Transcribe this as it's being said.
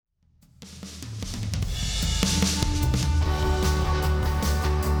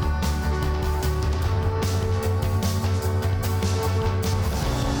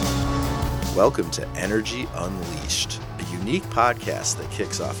Welcome to Energy Unleashed, a unique podcast that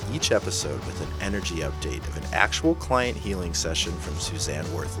kicks off each episode with an energy update of an actual client healing session from Suzanne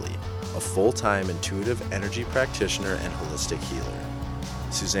Worthley, a full-time intuitive energy practitioner and holistic healer.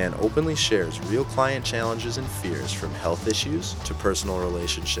 Suzanne openly shares real client challenges and fears, from health issues to personal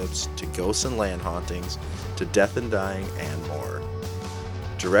relationships to ghosts and land hauntings to death and dying and more.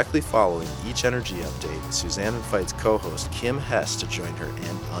 Directly following each energy update, Suzanne invites co-host Kim Hess to join her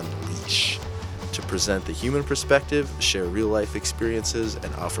and unleash, to present the human perspective, share real-life experiences,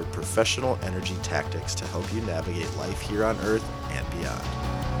 and offer professional energy tactics to help you navigate life here on Earth and beyond.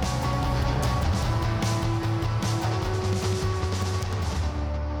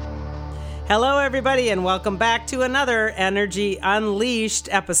 Hello, everybody, and welcome back to another Energy Unleashed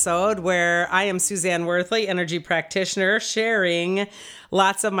episode where I am Suzanne Worthley, energy practitioner, sharing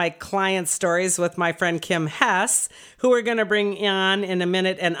lots of my client stories with my friend Kim Hess, who we're going to bring on in a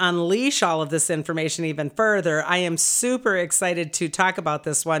minute and unleash all of this information even further. I am super excited to talk about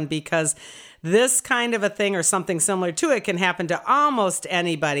this one because this kind of a thing or something similar to it can happen to almost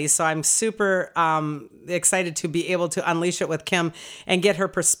anybody. So I'm super excited to be able to unleash it with Kim and get her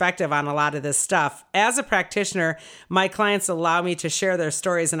perspective on a lot of this stuff. As a practitioner, my clients allow me to share their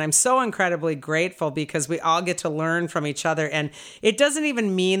stories, and I'm so incredibly grateful because we all get to learn from each other. And it doesn't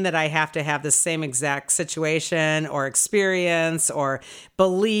even mean that I have to have the same exact situation or experience or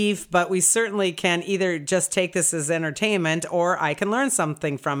belief, but we certainly can either just take this as entertainment or I can learn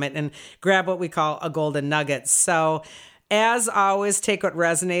something from it and grab what we call a golden nugget. So as always, take what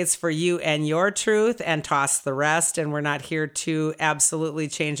resonates for you and your truth and toss the rest. And we're not here to absolutely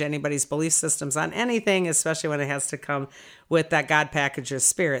change anybody's belief systems on anything, especially when it has to come with that God package or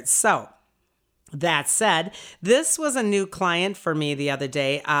spirit. So that said, this was a new client for me the other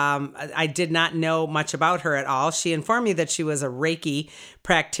day. I did not know much about her at all. She informed me that she was a Reiki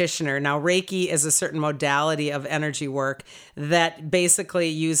practitioner. Now, Reiki is a certain modality of energy work that basically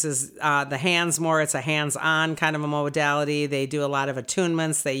uses the hands more. It's a hands-on kind of a modality. They do a lot of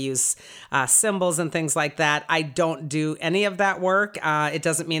attunements. They use symbols and things like that. I don't do any of that work. It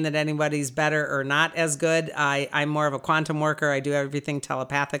doesn't mean that anybody's better or not as good. I'm more of a quantum worker. I do everything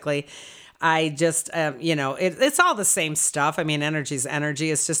telepathically. I just, it's all the same stuff. I mean, energy's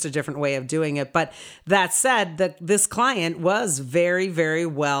energy. It's just a different way of doing it. But that said, this client was very, very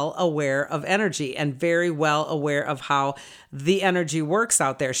well aware of energy and very well aware of how the energy works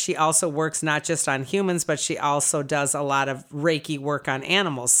out there. She also works not just on humans, but she also does a lot of Reiki work on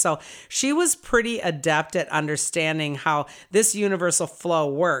animals. So she was pretty adept at understanding how this universal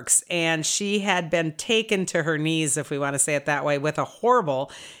flow works. And she had been taken to her knees, if we want to say it that way, with a horrible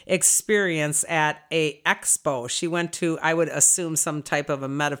experience at a expo. She went to, I would assume, some type of a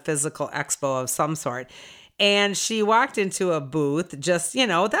metaphysical expo of some sort. And she walked into a booth, just,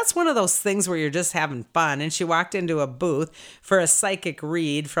 that's one of those things where you're just having fun. And she walked into a booth for a psychic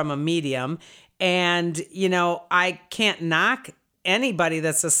read from a medium. And, I can't knock anybody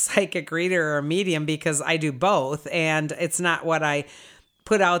that's a psychic reader or a medium because I do both. And it's not what I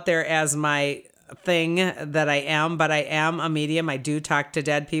put out there as my thing that I am, but I am a medium. I do talk to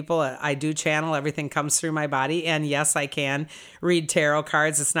dead people. I do channel. Everything comes through my body. And yes, I can read tarot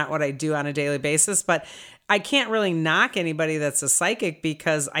cards. It's not what I do on a daily basis, but I can't really knock anybody that's a psychic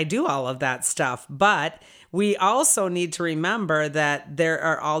because I do all of that stuff. But we also need to remember that there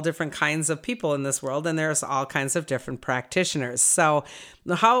are all different kinds of people in this world, and there's all kinds of different practitioners. So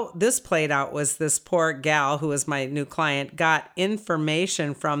how this played out was this poor gal, who was my new client, got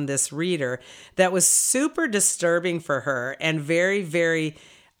information from this reader that was super disturbing for her and very, very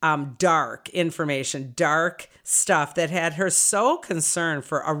dark information, dark stuff that had her so concerned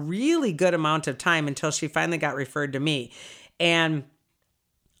for a really good amount of time until she finally got referred to me. And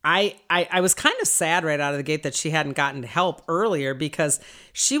I was kind of sad right out of the gate that she hadn't gotten help earlier because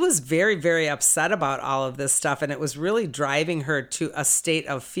she was very, very upset about all of this stuff. And it was really driving her to a state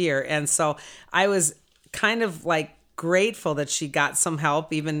of fear. And so I was kind of like grateful that she got some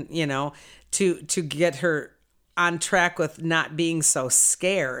help, even, to get her on track with not being so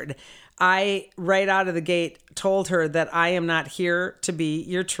scared. I, right out of the gate, told her that I am not here to be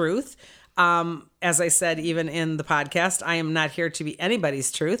your truth. As I said, even in the podcast, I am not here to be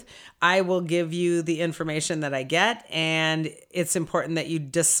anybody's truth. I will give you the information that I get, and it's important that you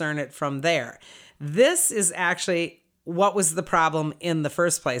discern it from there. This is actually what was the problem in the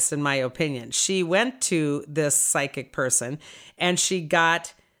first place, in my opinion. She went to this psychic person, and she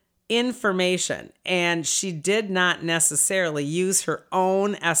got information, and she did not necessarily use her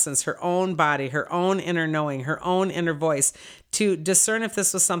own essence, her own body, her own inner knowing, her own inner voice to discern if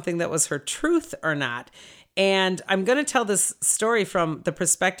this was something that was her truth or not. And I'm going to tell this story from the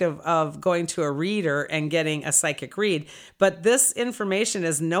perspective of going to a reader and getting a psychic read. But this information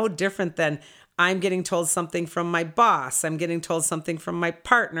is no different than I'm getting told something from my boss. I'm getting told something from my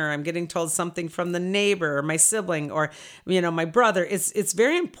partner. I'm getting told something from the neighbor or my sibling or, my brother. It's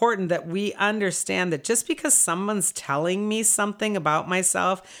very important that we understand that just because someone's telling me something about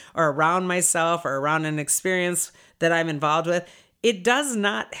myself or around an experience that I'm involved with, it does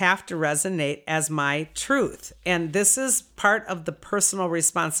not have to resonate as my truth. And this is part of the personal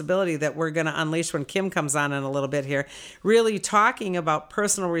responsibility that we're going to unleash when Kim comes on in a little bit here, really talking about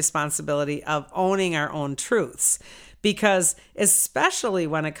personal responsibility of owning our own truths. Because especially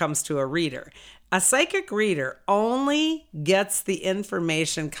when it comes to a reader, a psychic reader only gets the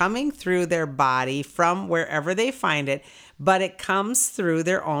information coming through their body from wherever they find it, but it comes through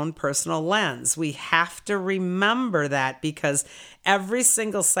their own personal lens. We have to remember that because every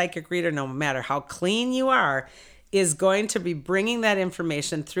single psychic reader, no matter how clean you are, is going to be bringing that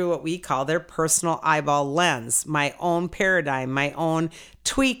information through what we call their personal eyeball lens, my own paradigm, my own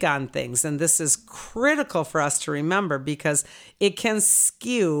tweak on things. And this is critical for us to remember because it can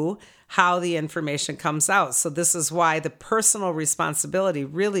skew how the information comes out. So this is why the personal responsibility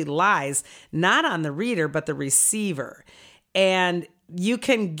really lies not on the reader, but the receiver. And you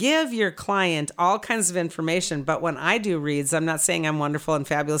can give your client all kinds of information, but when I do reads, I'm not saying I'm wonderful and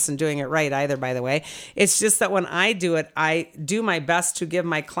fabulous and doing it right either, by the way. It's just that when I do it, I do my best to give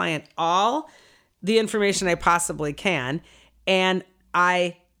my client all the information I possibly can, and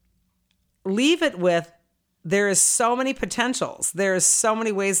I leave it with, there is so many potentials. There is so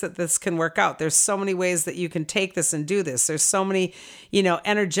many ways that this can work out. There's so many ways that you can take this and do this. There's so many,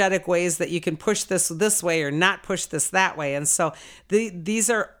 energetic ways that you can push this way or not push this that way. And so these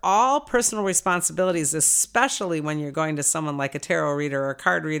are all personal responsibilities, especially when you're going to someone like a tarot reader or a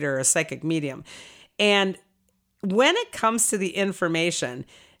card reader or a psychic medium. And when it comes to the information,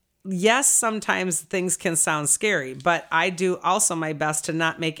 yes, sometimes things can sound scary, but I do also my best to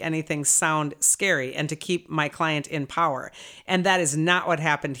not make anything sound scary and to keep my client in power. And that is not what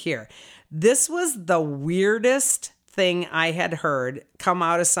happened here. This was the weirdest thing I had heard come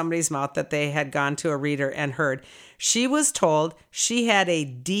out of somebody's mouth that they had gone to a reader and heard. She was told she had a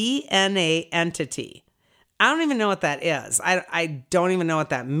DNA entity. I don't even know what that is. I don't even know what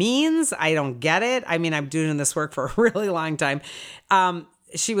that means. I don't get it. I mean, I'm doing this work for a really long time.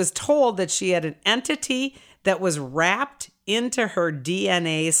 She was told that she had an entity that was wrapped into her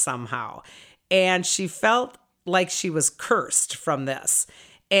DNA somehow. And she felt like she was cursed from this.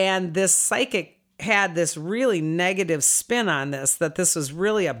 And this psychic had this really negative spin on this, that this was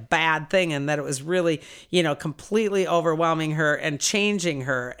really a bad thing and that it was really, completely overwhelming her and changing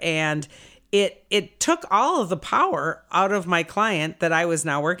her. And it took all of the power out of my client that I was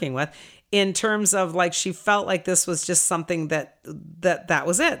now working with, in terms of like, she felt like this was just something that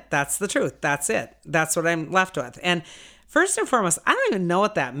was it. That's the truth. That's it. That's what I'm left with. And first and foremost, I don't even know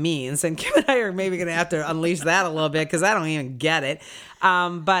what that means. And Kim and I are maybe going to have to unleash that a little bit because I don't even get it.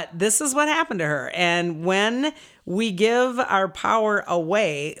 But this is what happened to her. And when we give our power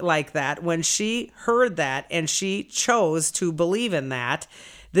away like that, when she heard that and she chose to believe in that,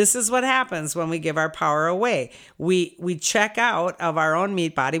 this is what happens when we give our power away. We check out of our own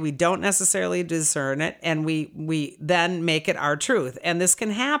meat body. We don't necessarily discern it, and we then make it our truth. And this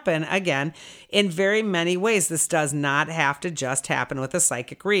can happen, again, in very many ways. This does not have to just happen with a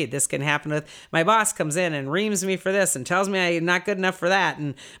psychic read. This can happen with my boss comes in and reams me for this and tells me I'm not good enough for that.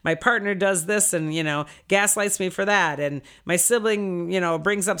 And my partner does this and, gaslights me for that. And my sibling,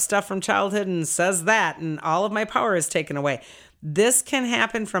 brings up stuff from childhood and says that. And all of my power is taken away. This can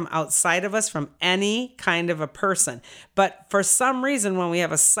happen from outside of us, from any kind of a person. But for some reason, when we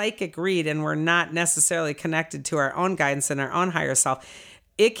have a psychic read and we're not necessarily connected to our own guidance and our own higher self,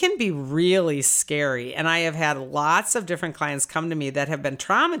 it can be really scary. And I have had lots of different clients come to me that have been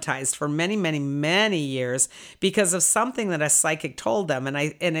traumatized for many, many, many years because of something that a psychic told them. And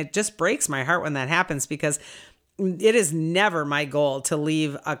it just breaks my heart when that happens, because it is never my goal to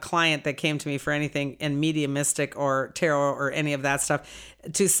leave a client that came to me for anything in mediumistic or tarot or any of that stuff,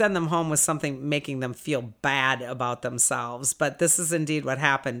 to send them home with something making them feel bad about themselves. But this is indeed what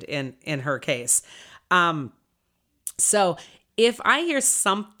happened in her case. So if I hear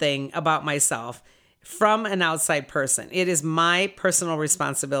something about myself from an outside person, it is my personal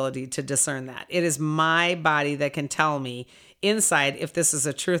responsibility to discern that. It is my body that can tell me inside if this is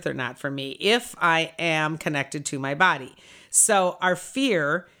a truth or not for me, if I am connected to my body. So our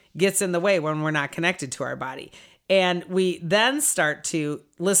fear gets in the way when we're not connected to our body. And we then start to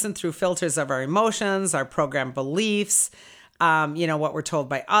listen through filters of our emotions, our programmed beliefs, what we're told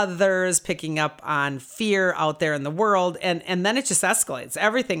by others, picking up on fear out there in the world. And then it just escalates.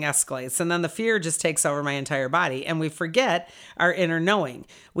 Everything escalates. And then the fear just takes over my entire body. And we forget our inner knowing.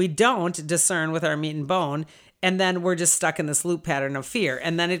 We don't discern with our meat and bone. And then we're just stuck in this loop pattern of fear.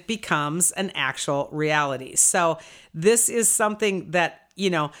 And then it becomes an actual reality. So this is something that,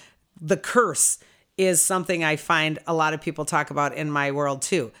 the curse is something I find a lot of people talk about in my world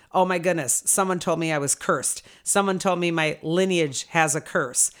too. Oh my goodness, someone told me I was cursed. Someone told me my lineage has a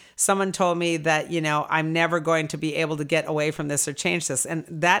curse. Someone told me that, I'm never going to be able to get away from this or change this. And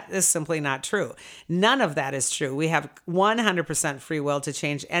that is simply not true. None of that is true. We have 100% free will to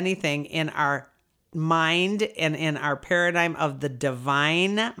change anything in our mind and in our paradigm of the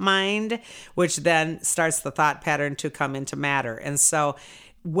divine mind, which then starts the thought pattern to come into matter. And so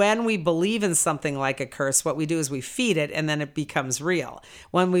when we believe in something like a curse, what we do is we feed it and then it becomes real.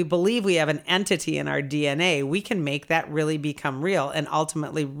 When we believe we have an entity in our DNA, we can make that really become real and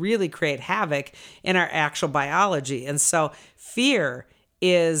ultimately really create havoc in our actual biology. And so fear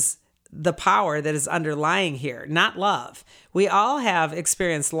is the power that is underlying here, not love. We all have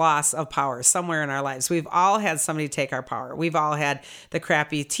experienced loss of power somewhere in our lives. We've all had somebody take our power. We've all had the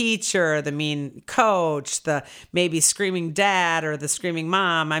crappy teacher, the mean coach, the maybe screaming dad or the screaming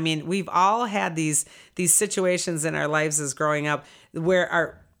mom. I mean, we've all had these situations in our lives as growing up where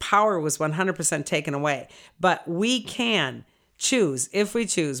our power was 100% taken away. But we can choose, if we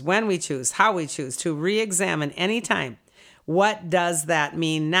choose, when we choose, how we choose, to re-examine anytime. What does that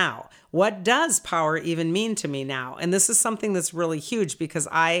mean now? What does power even mean to me now? And this is something that's really huge because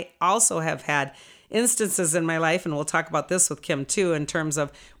I also have had instances in my life, and we'll talk about this with Kim too, in terms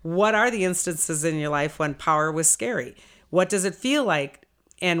of what are the instances in your life when power was scary? What does it feel like?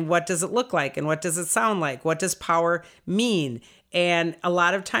 And what does it look like? And what does it sound like? What does power mean? And a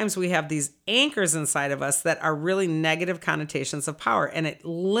lot of times we have these anchors inside of us that are really negative connotations of power, and it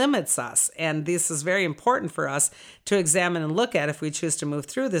limits us. And this is very important for us to examine and look at if we choose to move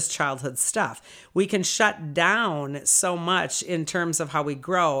through this childhood stuff. We can shut down so much in terms of how we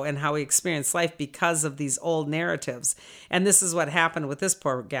grow and how we experience life because of these old narratives. And this is what happened with this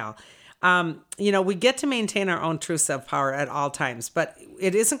poor gal. We get to maintain our own true self-power at all times, but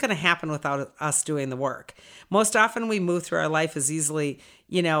it isn't going to happen without us doing the work. Most often we move through our life as easily,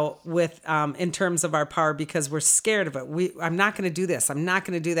 with in terms of our power because we're scared of it. I'm not going to do this. I'm not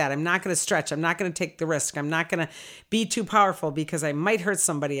going to do that. I'm not going to stretch. I'm not going to take the risk. I'm not going to be too powerful because I might hurt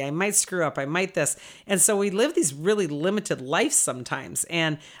somebody. I might screw up. I might this. And so we live these really limited lives sometimes.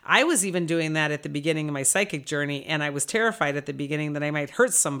 And I was even doing that at the beginning of my psychic journey. And I was terrified at the beginning that I might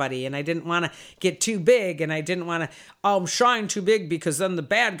hurt somebody. And I didn't want to get too big. And I didn't want to shine too big because then the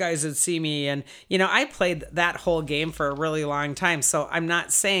bad guys would see me. And, I played that whole game for a really long time. So I'm not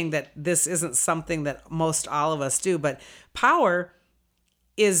saying that this isn't something that most all of us do, but power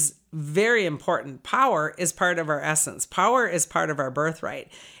is very important. Power is part of our essence. Power is part of our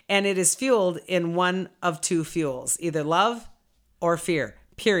birthright. And it is fueled in one of two fuels, either love or fear,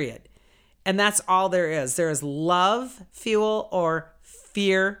 period. And that's all there is. There is love fuel or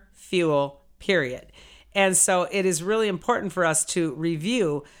fear fuel, period. And so it is really important for us to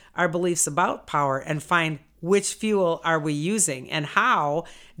review our beliefs about power and find which fuel are we using and how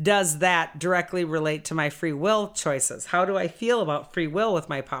does that directly relate to my free will choices? How do I feel about free will with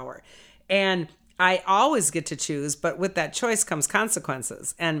my power? And I always get to choose, but with that choice comes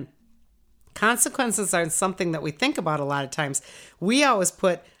consequences. And consequences aren't something that we think about a lot of times. We always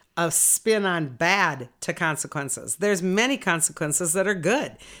put a spin on bad to consequences. There's many consequences that are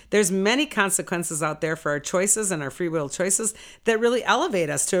good. There's many consequences out there for our choices and our free will choices that really elevate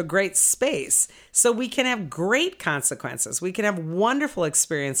us to a great space. So we can have great consequences. We can have wonderful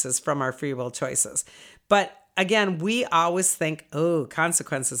experiences from our free will choices. But again, we always think,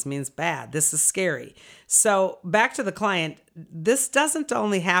 consequences means bad. This is scary. So back to the client, this doesn't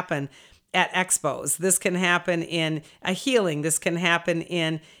only happen at expos. This can happen in a healing. This can happen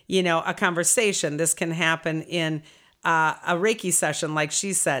in, a conversation. This can happen in a Reiki session, like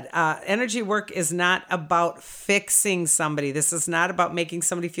she said. Energy work is not about fixing somebody. This is not about making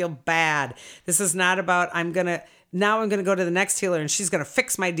somebody feel bad. This is not about, I'm going to go to the next healer and she's going to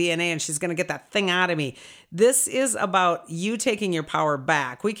fix my DNA and she's going to get that thing out of me. This is about you taking your power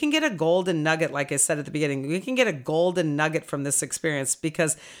back. We can get a golden nugget, like I said at the beginning. We can get a golden nugget from this experience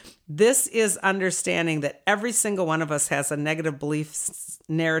because this is understanding that every single one of us has a negative belief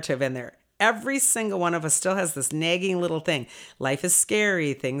narrative in there. Every single one of us still has this nagging little thing. Life is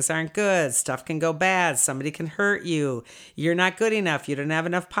scary. Things aren't good. Stuff can go bad. Somebody can hurt you. You're not good enough. You don't have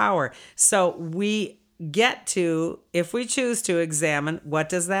enough power. So we get to, if we choose to examine, what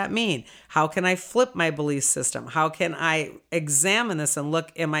does that mean? How can I flip my belief system? How can I examine this and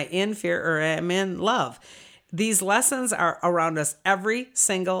look, am I in fear or am I in love? These lessons are around us every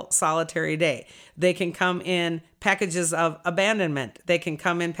single solitary day. They can come in packages of abandonment. They can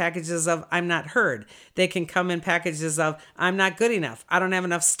come in packages of I'm not heard. They can come in packages of I'm not good enough. I don't have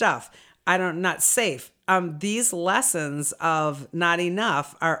enough stuff. Not safe. These lessons of not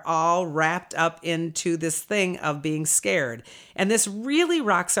enough are all wrapped up into this thing of being scared. And this really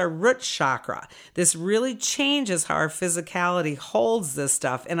rocks our root chakra. This really changes how our physicality holds this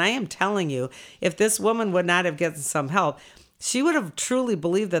stuff. And I am telling you, if this woman would not have gotten some help, she would have truly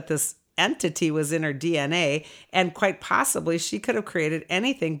believed that this entity was in her DNA, and quite possibly she could have created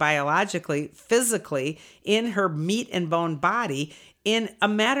anything biologically, physically, in her meat and bone body in a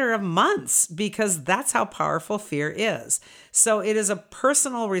matter of months, because that's how powerful fear is. So it is a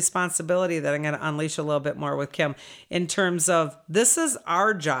personal responsibility that I'm going to unleash a little bit more with Kim in terms of this is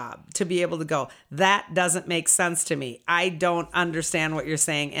our job to be able to go, that doesn't make sense to me. I don't understand what you're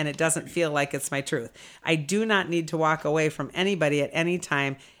saying, and it doesn't feel like it's my truth. I do not need to walk away from anybody at any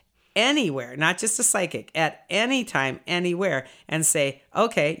time, anywhere, not just a psychic, at any time, anywhere, and say,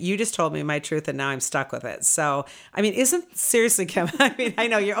 okay, you just told me my truth and now I'm stuck with it. So, I mean, seriously, Kim, I mean, I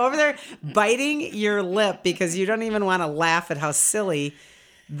know you're over there biting your lip because you don't even want to laugh at how silly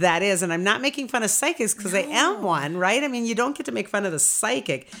that is. And I'm not making fun of psychics because I am one, right? I mean, you don't get to make fun of the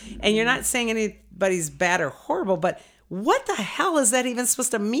psychic, and you're not saying anybody's bad or horrible, but what the hell is that even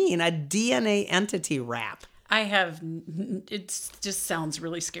supposed to mean? A DNA entity wrap? It just sounds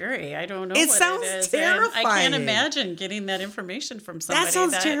really scary. I don't know. It sounds terrifying. I can't imagine getting that information from somebody. That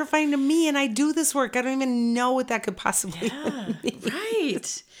sounds terrifying to me, and I do this work. I don't even know what that could possibly mean.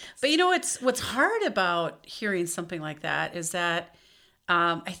 Right. But you know what's hard about hearing something like that is that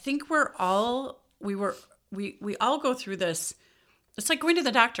I think we all go through this. It's like going to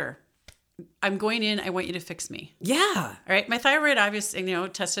the doctor. I'm going in. I want you to fix me. Yeah. All right. My thyroid obviously,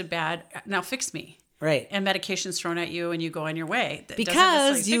 tested bad. Now fix me. Right. And medication's thrown at you and you go on your way. That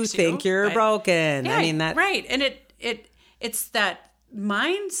because you think you're broken. Yeah, I mean that. Right. And it's that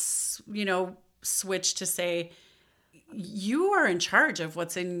mind, switch to say, you are in charge of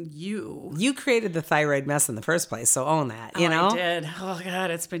what's in you. You created the thyroid mess in the first place, so own that, you know? I did. Oh, God,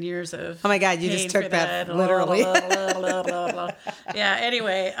 it's been years of Oh, my God, you just took that literally. Yeah,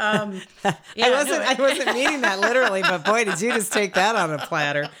 anyway. I wasn't meaning that literally, but boy, did you just take that on a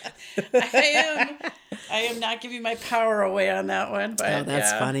platter. I am not giving my power away on that one. But,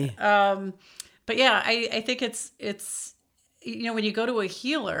 that's funny. But yeah, I think it's when you go to a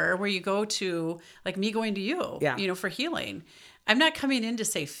healer, where you go to, like me going to you, for healing, I'm not coming in to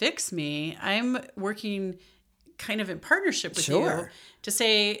say, fix me. I'm working kind of in partnership with you to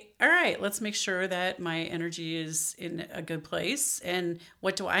say, all right, let's make sure that my energy is in a good place. And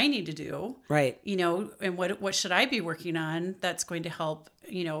what do I need to do? Right. And what should I be working on that's going to help,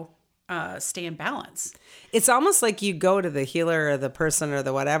 stay in balance? It's almost like you go to the healer or the person or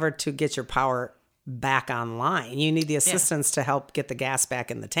the whatever to get your power back online. You need the assistance to help get the gas back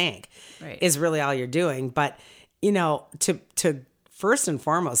in the tank. Right. Is really all you're doing. But, to first and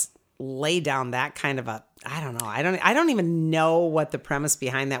foremost lay down that kind of I don't know. I don't even know what the premise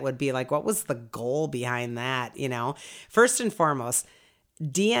behind that would be. Like, what was the goal behind that? First and foremost,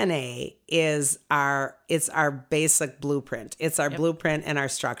 DNA is our basic blueprint. It's our blueprint and our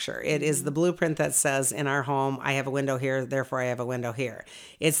structure. It is the blueprint that says in our home, I have a window here, therefore I have a window here.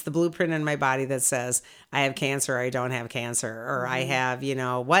 It's the blueprint in my body that says I have cancer or I don't have cancer, or I have,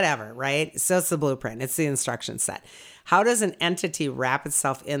 whatever, right? So it's the blueprint. It's the instruction set. How does an entity wrap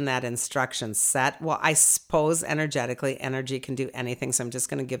itself in that instruction set? Well, I suppose energetically, energy can do anything. So I'm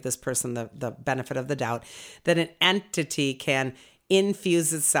just going to give this person the benefit of the doubt that an entity can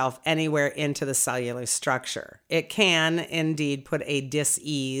infuse itself anywhere into the cellular structure. It can indeed put a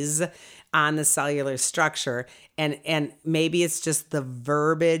dis-ease on the cellular structure, and maybe it's just the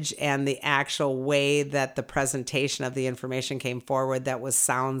verbiage and the actual way that the presentation of the information came forward that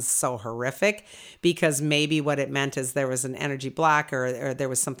sounds so horrific, because maybe what it meant is there was an energy block, or there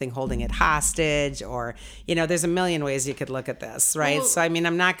was something holding it hostage, or there's a million ways you could look at this, right? Well, so I mean,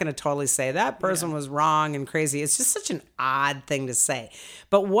 I'm not going to totally say that person was wrong and crazy. It's just such an odd thing to say.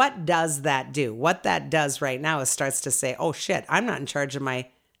 But what does that do? What that does right now is starts to say, oh shit, I'm not in charge of my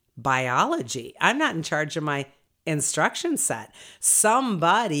biology. I'm not in charge of my instruction set.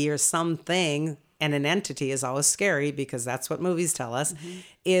 Somebody or something, and an entity is always scary because that's what movies tell us,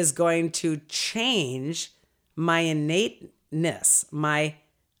 is going to change my innateness, my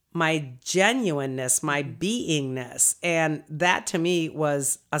my genuineness, my beingness. And that to me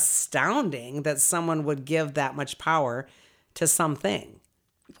was astounding that someone would give that much power to something.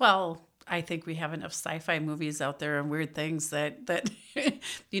 Well, I think we have enough sci-fi movies out there and weird things that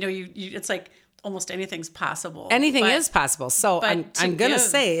you it's like almost anything's possible. Anything is possible. So I'm going to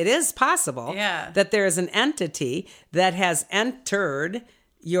say it is possible that there is an entity that has entered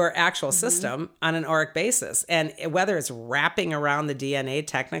your actual system on an auric basis. And whether it's wrapping around the DNA,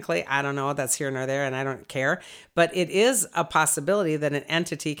 technically, I don't know, that's here nor there, and I don't care. But it is a possibility that an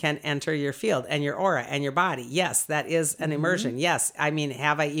entity can enter your field and your aura and your body. Yes, that is an immersion. Yes. I mean,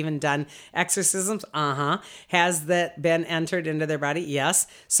 have I even done exorcisms? Has that been entered into their body? Yes.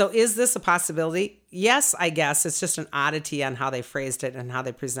 So is this a possibility? Yes, I guess. It's just an oddity on how they phrased it and how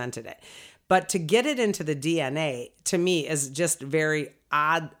they presented it. But to get it into the DNA, to me, is just very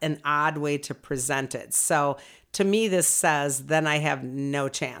an odd way to present it. So to me, this says, then I have no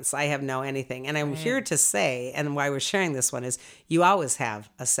chance. I have no anything. And I'm here to say, and why we're sharing this one is, you always have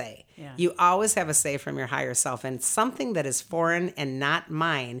a say. Yeah. You always have a say from your higher self. And something that is foreign and not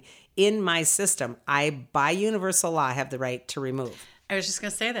mine in my system, I, by universal law, have the right to remove. I was just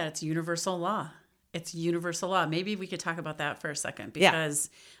going to say that. It's universal law. It's universal law. Maybe we could talk about that for a second, because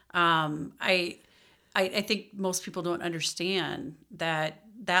I think most people don't understand that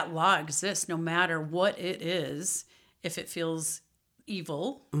law exists no matter what it is. If it feels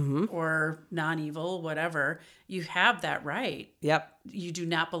evil or non-evil, whatever, you have that right. Yep. You do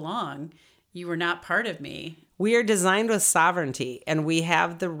not belong. You are not part of me. We are designed with sovereignty, and we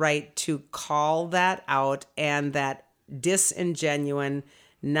have the right to call that out, and that disingenuine,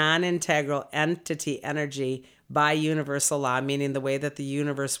 non-integral entity energy by universal law, meaning the way that the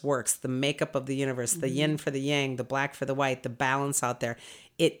universe works, the makeup of the universe, the yin for the yang, the black for the white, the balance out there.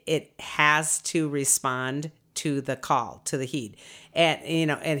 It has to respond to the call, to the heed,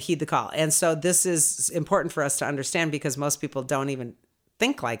 and heed the call. And so this is important for us to understand, because most people don't even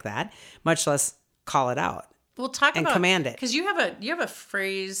think like that, much less call it out. We'll talk and about, command it, because you have a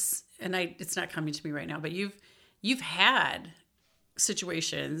phrase, and it's not coming to me right now, but you've had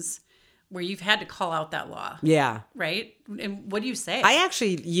situations where you've had to call out that law. Yeah. Right? And what do you say? I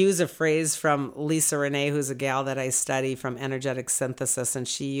actually use a phrase from Lisa Renee, who's a gal that I study from energetic synthesis, and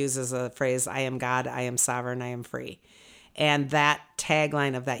she uses a phrase, I am God, I am sovereign, I am free. And that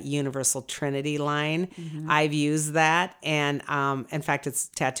tagline of that universal Trinity line, I've used that, and in fact, it's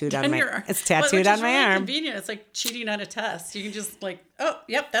tattooed on my arm. It's tattooed on my arm. Convenient. It's like cheating on a test. You can just like, oh,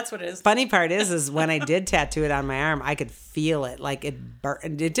 yep, that's what it is. Funny part is when I did tattoo it on my arm, I could feel it. Like it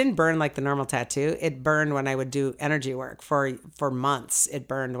burned. It didn't burn like the normal tattoo. It burned when I would do energy work for months. It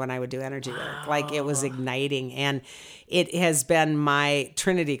burned when I would do energy work. Like it was igniting, and it has been my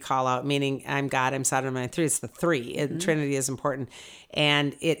Trinity call out, meaning I'm God, I'm Sovereign, I'm three. It's the three. Trinity is important.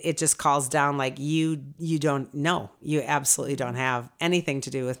 And it just calls down like, you don't know. You absolutely don't have anything to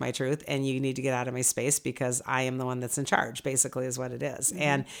do with my truth, and you need to get out of my space, because I am the one that's in charge, basically, is what it is.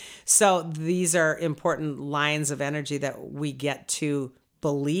 And so these are important lines of energy that we get to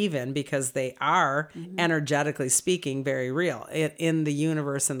believe in, because they are, energetically speaking, very real. In the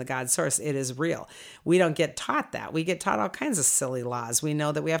universe and the God source, it is real. We don't get taught that. We get taught all kinds of silly laws. We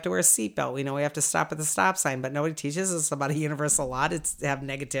know that we have to wear a seatbelt. We know we have to stop at the stop sign, but nobody teaches us about a universal law to have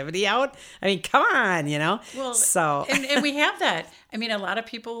negativity out. I mean, come on, Well, so and we have that. I mean, a lot of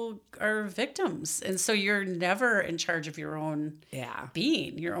people are victims, and so you're never in charge of your own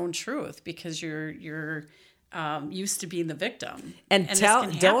being, your own truth, because you're used to being the victim. And this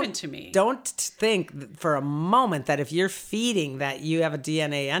can happen to me. Don't think for a moment that if you're feeding that you have a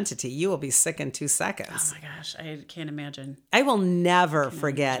DNA entity, you will be sick in 2 seconds. Oh my gosh, I can't imagine. I will never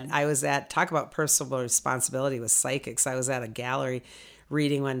forget. I was talk about personal responsibility with psychics. I was at a gallery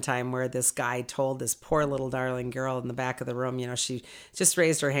reading one time where this guy told this poor little darling girl in the back of the room, she just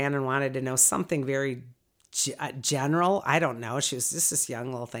raised her hand and wanted to know something very general. I don't know. She was just this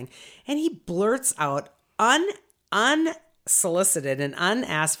young little thing. And he blurts out, unsolicited and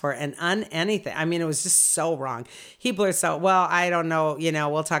unasked for and anything. I mean, it was just so wrong. He blurts out, well, I don't know,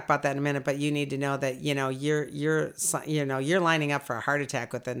 we'll talk about that in a minute, but you need to know that, you're lining up for a heart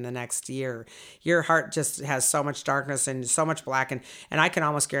attack within the next year. Your heart just has so much darkness and so much black, and I can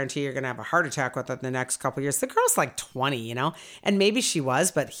almost guarantee you're going to have a heart attack within the next couple of years. The girl's like 20, and maybe she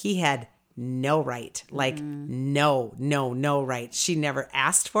was, but he had no right, no right. She never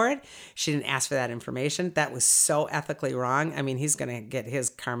asked for it. She didn't ask for that information. That was so ethically wrong. I mean, he's going to get his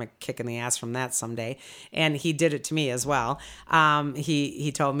karmic kick in the ass from that someday. And he did it to me as well.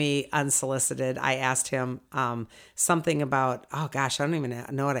 He told me unsolicited. I asked him something about, oh gosh, I don't even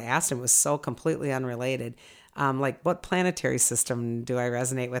know what I asked him. It was so completely unrelated. like, what planetary system do I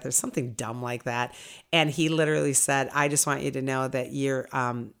resonate with, or something dumb like that. And he literally said, I just want you to know that you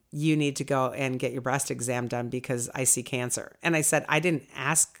need to go and get your breast exam done because I see cancer. And I said, I didn't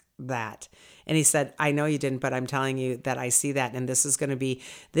ask that. And he said, I know you didn't, but I'm telling you that I see that. And this is going to be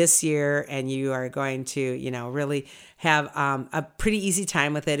this year. And you are going to, really have a pretty easy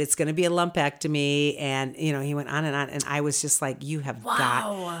time with it. It's going to be a lumpectomy. And, he went on. And I was just like, you have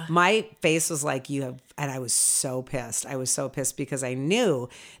got, my face was like, you have, and I was so pissed. I was so pissed because I knew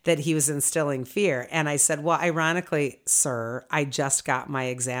that he was instilling fear. And I said, well, ironically, sir, I just got my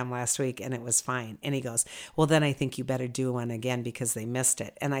exam last week and it was fine. And he goes, well, then I think you better do one again because they missed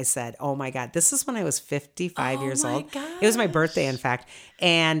it. And I said, oh my God, this is when I was 55 years old. Gosh. It was my birthday, in fact.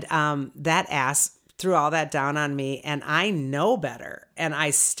 And that ass threw all that down on me, and I know better. And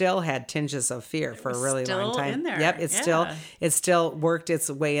I still had tinges of fear for a really long time. In there. Yep, it still worked its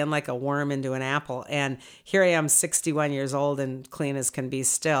way in like a worm into an apple. And here I am, 61 years old and clean as can be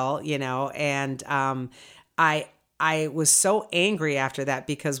still, and I was so angry after that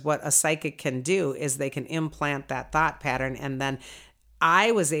because what a psychic can do is they can implant that thought pattern, and then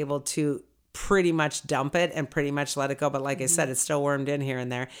I was able to pretty much dump it and pretty much let it go. But like I said, it's still wormed in here and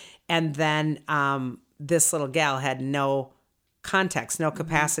there. And then this little gal had no context, no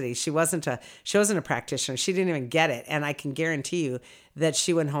capacity. She wasn't a practitioner. She didn't even get it. And I can guarantee you that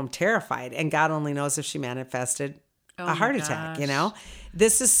she went home terrified. And God only knows if she manifested a heart attack,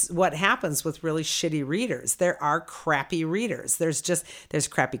 This is what happens with really shitty readers. There are crappy readers. There's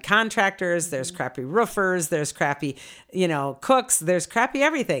crappy contractors, there's crappy roofers, there's crappy, cooks, there's crappy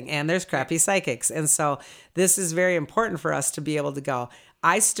everything, and there's crappy psychics. And so this is very important for us to be able to go,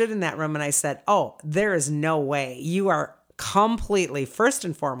 I stood in that room and I said, oh, there is no way. You are completely, first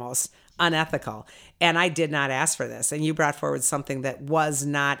and foremost, unethical. And I did not ask for this. And you brought forward something that was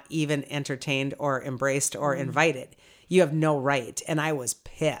not even entertained or embraced or invited. You have no right. And I was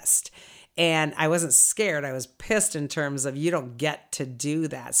pissed. And I wasn't scared. I was pissed in terms of you don't get to do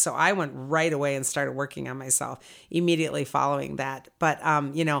that. So I went right away and started working on myself immediately following that. But,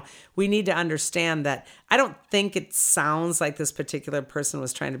 we need to understand that I don't think it sounds like this particular person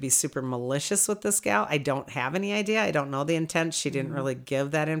was trying to be super malicious with this gal. I don't have any idea. I don't know the intent. She didn't really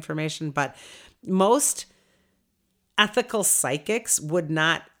give that information. But most ethical psychics would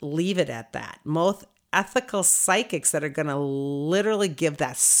not leave it at that. Most ethical psychics that are going to literally give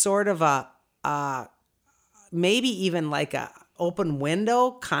that sort of a maybe even like a open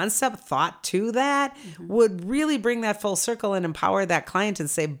window concept thought to that would really bring that full circle and empower that client and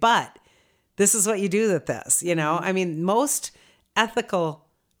say, but this is what you do with this. I mean, most ethical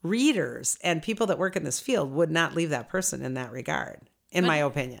readers and people that work in this field would not leave that person in that regard, in my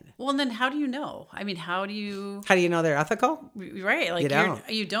opinion. Well, then how do you know? I mean, how do you know they're ethical? Right. Like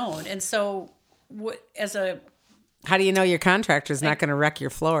you don't. And so how do you know your contractor's not going to wreck your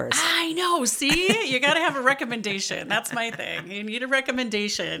floors? I know. See, you got to have a recommendation. That's my thing. You need a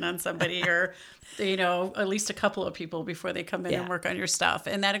recommendation on somebody or, at least a couple of people before they come in and work on your stuff.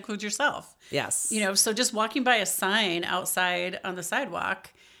 And that includes yourself. Yes. So just walking by a sign outside on the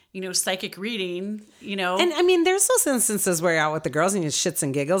sidewalk, psychic reading, And I mean, there's those instances where you're out with the girls and you shits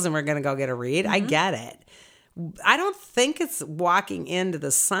and giggles and we're going to go get a read. I get it. I don't think it's walking into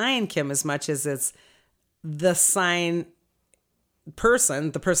the sign, Kim, as much as it's the sign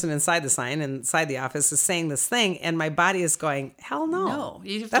person, the person inside the sign, inside the office is saying this thing, and my body is going, hell no. No,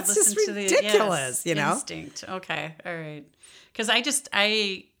 you have to that's listen just to ridiculous, instinct. Okay, all right. Because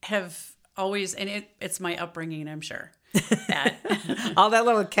I have always, and it's my upbringing, I'm sure. All that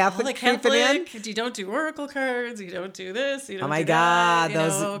little Catholic creeping in. You don't do oracle cards. You don't do this. You don't. Oh my do God,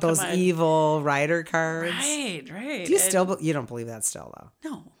 that, those evil rider cards. Right. Do you you don't believe that still though?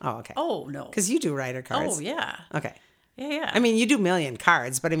 No. Oh, okay. Oh no. Because you do rider cards. Oh yeah. Okay. Yeah. I mean, you do million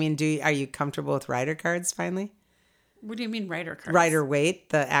cards, but I mean, are you comfortable with rider cards finally? What do you mean rider cards? Rider Waite,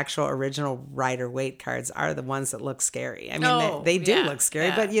 the actual original Rider Waite cards are the ones that look scary. I mean, they do look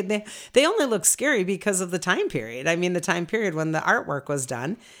scary, but they only look scary because of the time period. I mean, the time period when the artwork was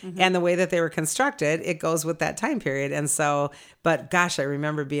done and the way that they were constructed, it goes with that time period. And so, but gosh, I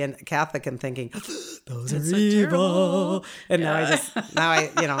remember being Catholic and thinking, those are evil. And now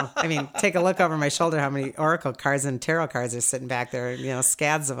I mean, take a look over my shoulder how many oracle cards and tarot cards are sitting back there,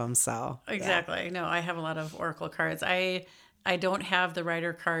 scads of them. So exactly. Yeah. No, I have a lot of oracle cards. I don't have the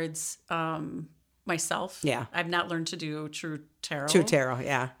rider cards myself. Yeah. I've not learned to do true tarot.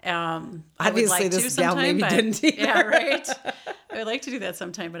 Yeah. Obviously, this gal maybe didn't either. Yeah, right. I would like to do that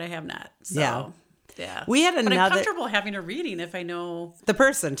sometime, but I have not. So, yeah. We had But I'm comfortable having a reading if I know the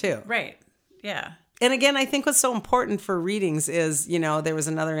person too. Right. Yeah. And again, I think what's so important for readings is, there was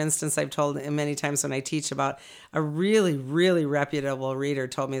another instance I've told many times when I teach about a really, really reputable reader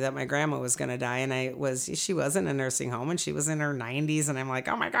told me that my grandma was going to die. And she was in a nursing home and she was in her 90s. And I'm like,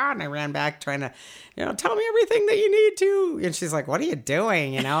 oh my God. And I ran back trying to, tell me everything that you need to. And she's like, what are you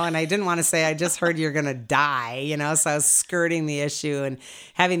doing? And I didn't want to say, I just heard you're going to die, so I was skirting the issue and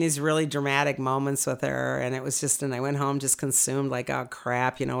having these really dramatic moments with her. And it was just, and I went home just consumed like, oh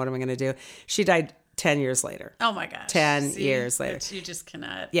crap, what am I going to do? She died 10 years later. Oh my gosh. 10 years later. You just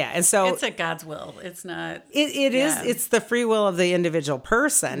cannot. Yeah. And so it's a God's will. It's not. It is. It's the free will of the individual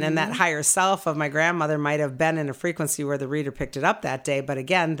person. Mm-hmm. And that higher self of my grandmother might have been in a frequency where the reader picked it up that day. But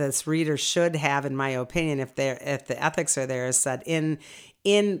again, this reader should have, in my opinion, if the ethics are there, is said in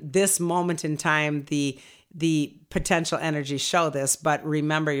this moment in time, the potential energy show this, but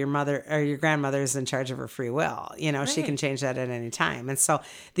remember your mother or your grandmother is in charge of her free will. Right. She can change that at any time. And so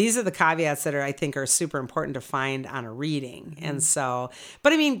these are the caveats that I think are super important to find on a reading. Mm-hmm. And so,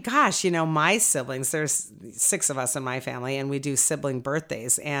 but I mean, gosh, my siblings, there's 6 of us in my family and we do sibling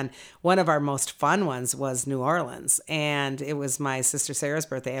birthdays. And one of our most fun ones was New Orleans. And it was my sister Sarah's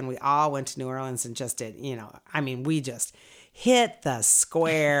birthday and we all went to New Orleans and just did, we just hit the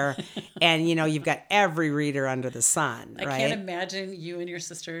square and you've got every reader under the sun. I can't imagine you and your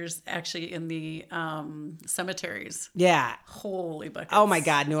sisters actually in the cemeteries. Yeah. Holy buckets. Oh my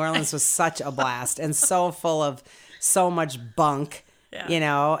God. New Orleans was such a blast and so full of so much bunk,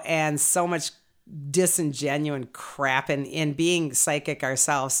 and so much disingenuous crap and being psychic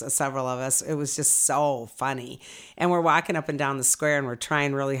ourselves, several of us, it was just so funny. And we're walking up and down the square and we're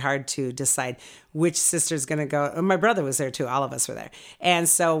trying really hard to decide which sister's going to go. And my brother was there too. All of us were there. And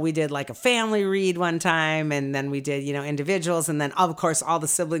so we did like a family read one time and then we did, individuals. And then of course, all the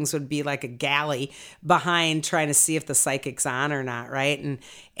siblings would be like a galley behind trying to see if the psychic's on or not. Right.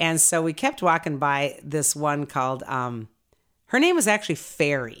 And so we kept walking by this one called, her name was actually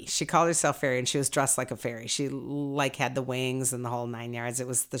Fairy. She called herself Fairy, and she was dressed like a fairy. She had the wings and the whole 9 yards. It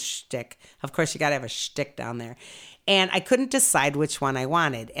was the shtick. Of course, you got to have a shtick down there. And I couldn't decide which one I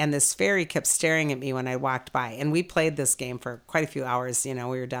wanted. And this fairy kept staring at me when I walked by. And we played this game for quite a few hours. We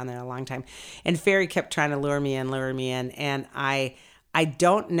were down there a long time. And Fairy kept trying to lure me in. And I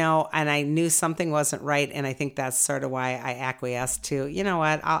don't know, and I knew something wasn't right, and I think that's sort of why I acquiesced to,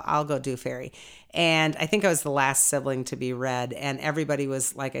 what, I'll go do Fairy. And I think I was the last sibling to be read, and everybody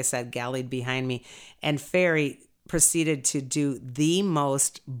was, like I said, gallied behind me. And Fairy proceeded to do the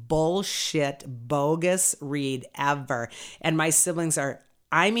most bullshit, bogus read ever. And my siblings are,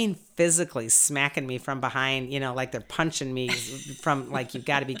 physically smacking me from behind, like they're punching me from like, you've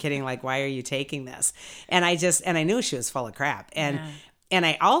got to be kidding. Like, why are you taking this? And I knew she was full of crap. And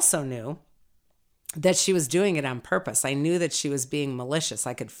I also knew that she was doing it on purpose. I knew that she was being malicious.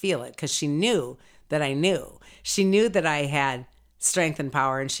 I could feel it because she knew that I knew. She knew that I had strength and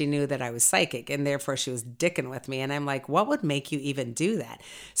power and she knew that I was psychic and therefore she was dicking with me. And I'm like, what would make you even do that?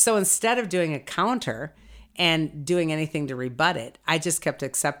 So instead of doing a counter and doing anything to rebut it, I just kept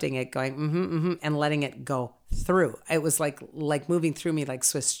accepting it, going, and letting it go through. It was like moving through me like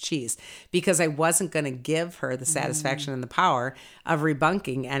Swiss cheese because I wasn't going to give her the satisfaction and the power of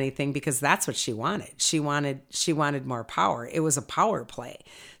rebunking anything because that's what she wanted. She wanted more power. It was a power play.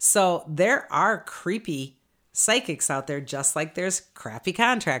 So there are creepy psychics out there, just like there's crappy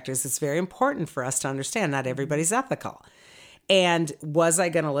contractors. It's very important for us to understand not everybody's ethical. And was I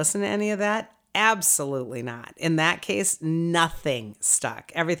going to listen to any of that? Absolutely not. In that case, nothing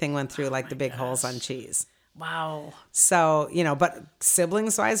stuck. Everything went through like the big holes on cheese. Wow. So, but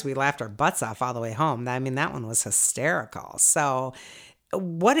siblings wise, we laughed our butts off all the way home. That one was hysterical. So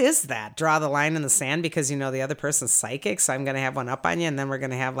what is that? Draw the line in the sand because the other person's psychic, so I'm going to have one up on you and then we're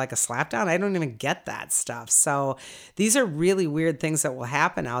going to have like a slap down? I don't even get that stuff. So these are really weird things that will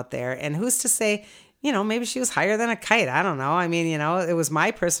happen out there. And who's to say, maybe she was higher than a kite. I don't know. It was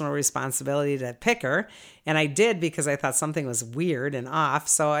my personal responsibility to pick her. And I did because I thought something was weird and off.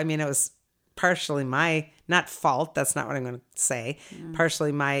 So, it was partially my, not fault. That's not what I'm going to say.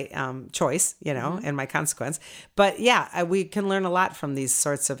 Partially my choice, and my consequence. But yeah, we can learn a lot from these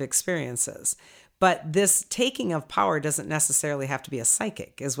sorts of experiences. But this taking of power doesn't necessarily have to be a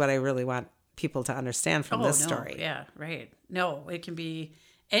psychic, is what I really want people to understand from this story. Yeah, right. No, it can be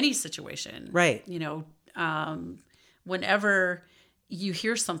any situation. Right. Whenever you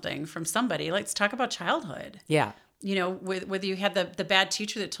hear something from somebody, let's talk about childhood. Yeah. Whether you had the bad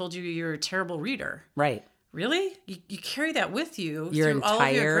teacher that told you you're a terrible reader. Right. Really? You carry that with you your through all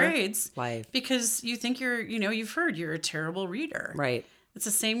of your grades life because you think you've heard you're a terrible reader. Right. It's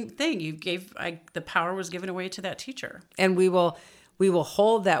the same thing. The power was given away to that teacher. And we we will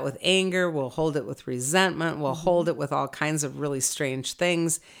hold that with anger. We'll hold it with resentment. We'll hold it with all kinds of really strange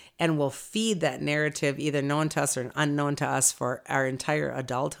things. And we'll feed that narrative, either known to us or unknown to us, for our entire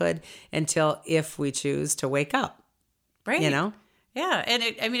adulthood until, if we choose, to wake up. Right. You know? Yeah. And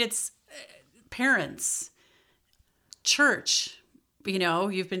it's parents, church. You know,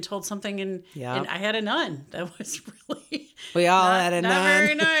 you've been told something, and I had a nun that was really we all had a nun. Not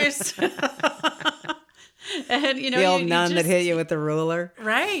very nice. And the old nun that hit you with the ruler.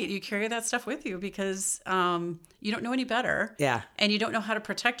 Right. You carry that stuff with you because you don't know any better. Yeah. And you don't know how to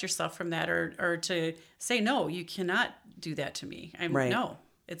protect yourself from that, or to say, no, you cannot do that to me. No,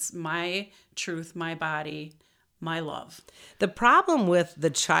 it's my truth, my body, my love. The problem with the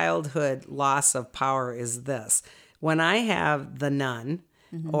childhood loss of power is this. When I have the nun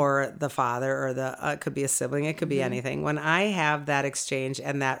or the father, or it could be a sibling, it could be anything. When I have that exchange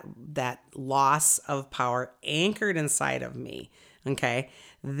and that loss of power anchored inside of me, okay,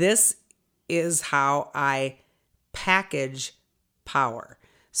 this is how I package power.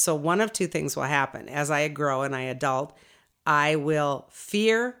 So one of two things will happen. As I grow and I adult, I will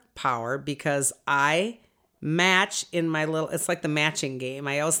fear power because I match in my it's like the matching game.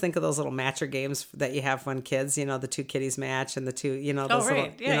 I always think of those little matcher games that you have when kids, the two kitties match and the two, those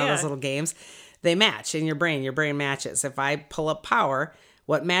those little games. They match in your brain. Your brain matches. If I pull up power,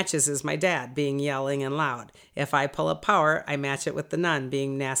 what matches is my dad being yelling and loud. If I pull up power, I match it with the nun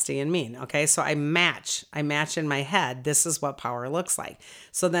being nasty and mean. Okay, so I match in my head. This is what power looks like.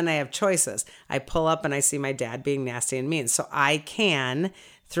 So then I have choices. I pull up and I see my dad being nasty and mean. So I can,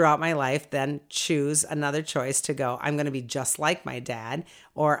 throughout my life, then choose another choice to go, I'm going to be just like my dad,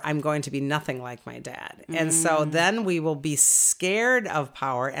 or I'm going to be nothing like my dad. And so then we will be scared of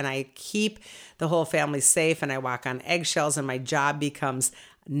power, and I keep the whole family safe, and I walk on eggshells, and my job becomes,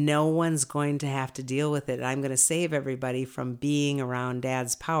 no one's going to have to deal with it. And I'm going to save everybody from being around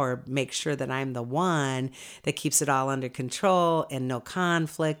dad's power, make sure that I'm the one that keeps it all under control and no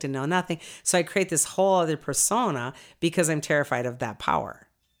conflict and no nothing. So I create this whole other persona because I'm terrified of that power.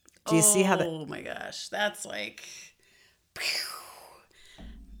 Do you see how that? Oh my gosh, that's like,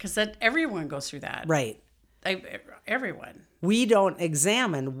 because that everyone goes through that, right? Everyone. We don't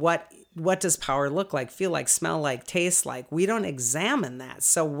examine what does power look like, feel like, smell like, taste like. We don't examine that,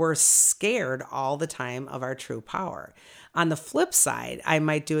 so we're scared all the time of our true power. On the flip side, I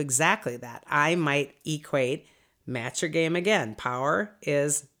might do exactly that. I might equate match your game again. Power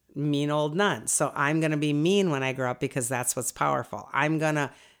is mean old nun, so I'm going to be mean when I grow up because that's what's powerful. I'm going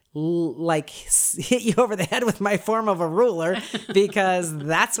to hit you over the head with my form of a ruler because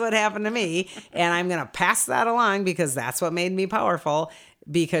that's what happened to me. And I'm going to pass that along because that's what made me powerful,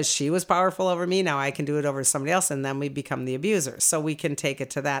 because she was powerful over me. Now I can do it over somebody else. And then we become the abuser. So we can take it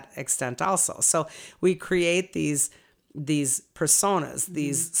to that extent also. So we create these personas,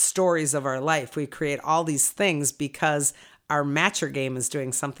 these stories of our life. We create all these things because our matcher game is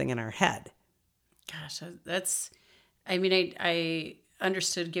doing something in our head. Gosh, I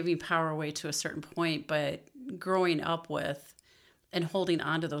understood giving power away to a certain point, but growing up with and holding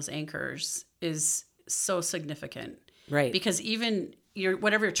on to those anchors is so significant. Right. Because even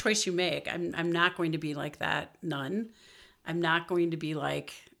whatever choice you make, I'm not going to be like that nun. I'm not going to be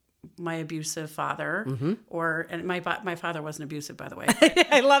like my abusive father, and my father wasn't abusive, by the way.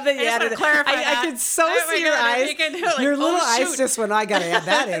 I love that you added it. I could so see your eyes. Your little eyes just went, I got to add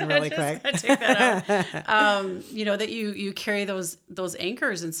that in really quick. Take that out. That you carry those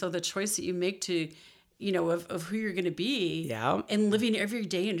anchors. And so the choice that you make to, of who you're going to be, and living every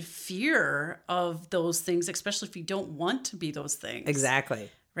day in fear of those things, especially if you don't want to be those things. Exactly.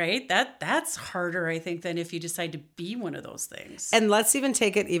 Right? That's harder, I think, than if you decide to be one of those things. And let's even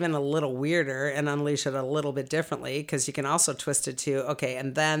take it even a little weirder and unleash it a little bit differently, because you can also twist it to, okay,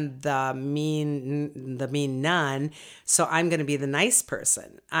 and then the mean nun. So I'm going to be the nice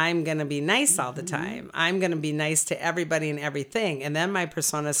person. I'm going to be nice all the time. I'm going to be nice to everybody and everything. And then my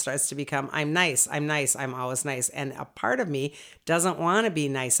persona starts to become, I'm nice, I'm always nice. And a part of me doesn't want to be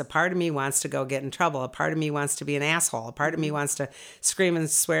nice. A part of me wants to go get in trouble. A part of me wants to be an asshole. A part of me wants to scream and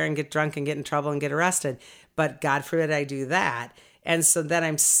swear and get drunk and get in trouble and get arrested. But God forbid I do that. And so then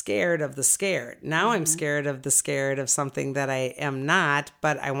I'm scared of the scared. Now I'm scared of something that I am not,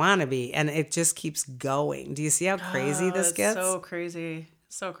 but I want to be. And it just keeps going. Do you see how crazy this gets? So crazy.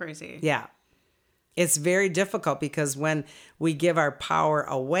 So crazy. Yeah. It's very difficult because when we give our power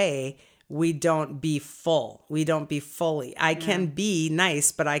away, we don't be full. We don't be fully. I can be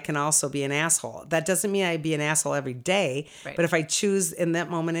nice, but I can also be an asshole. That doesn't mean I be an asshole every day. Right. But if I choose in that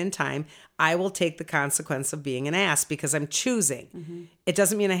moment in time, I will take the consequence of being an ass because I'm choosing. Mm-hmm. It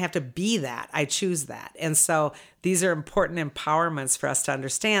doesn't mean I have to be that. I choose that. And so these are important empowerments for us to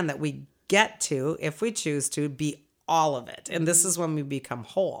understand that we get to, if we choose to, be all of it. And this is when we become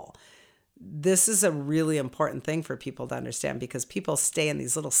whole. This is a really important thing for people to understand because people stay in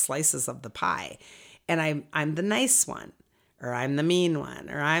these little slices of the pie. And I'm the nice one, or I'm the mean one,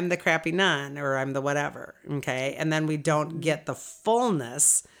 or I'm the crappy nun, or I'm the whatever. Okay. And then we don't get the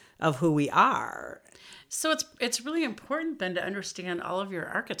fullness of who we are. So it's really important then to understand all of your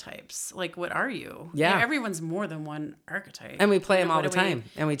archetypes. Like, what are you? Yeah. You know, everyone's more than one archetype. And we play them all the time.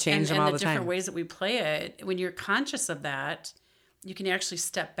 And we change them all the time. And the different ways that we play it, when you're conscious of that, you can actually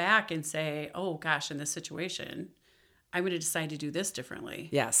step back and say, oh gosh, in this situation, I'm going to decide to do this differently.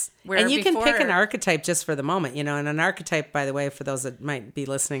 Yes. And you can pick an archetype just for the moment, you know, and an archetype, by the way, for those that might be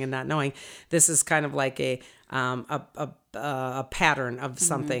listening and not knowing, this is kind of like a pattern of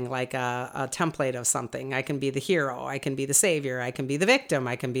something, like a template of something. I can be the hero. I can be the savior. I can be the victim.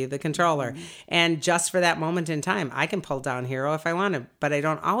 I can be the controller. And just for that moment in time, I can pull down hero if I want to, but I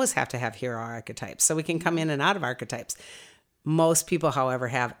don't always have to have hero archetypes. So we can come in and out of archetypes. Most people, however,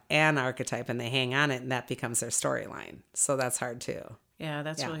 have an archetype and they hang on it, and that becomes their storyline. So that's hard too. Yeah,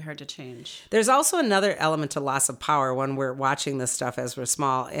 that's really hard to change. There's also another element to loss of power when we're watching this stuff as we're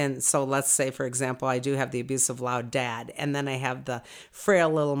small. And so let's say, for example, I do have the abusive, loud dad, and then I have the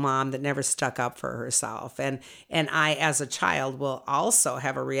frail little mom that never stuck up for herself. And I, as a child, will also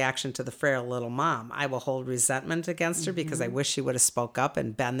have a reaction to the frail little mom. I will hold resentment against her because I wish she would have spoke up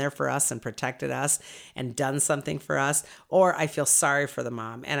and been there for us and protected us and done something for us. Or I feel sorry for the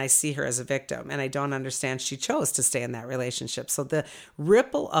mom and I see her as a victim and I don't understand she chose to stay in that relationship. So the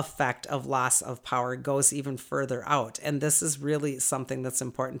ripple effect of loss of power goes even further out. And this is really something that's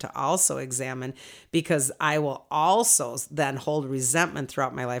important to also examine, because I will also then hold resentment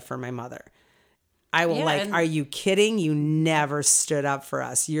throughout my life for my mother. I will are you kidding? You never stood up for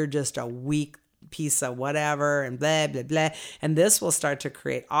us. You're just a weak piece of whatever and blah, blah, blah. And this will start to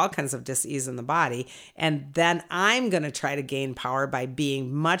create all kinds of dis-ease in the body. And then I'm going to try to gain power by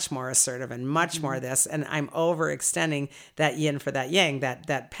being much more assertive and much more this. And I'm overextending that yin for that yang,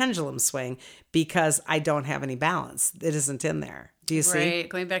 that pendulum swing, because I don't have any balance. It isn't in there. Do you see? Right,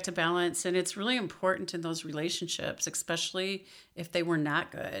 going back to balance. And it's really important in those relationships, especially if they were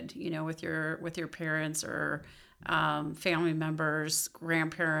not good, you know, with your parents or family members,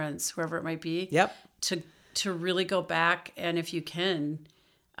 grandparents, whoever it might be. Yep. To really go back, and if you can,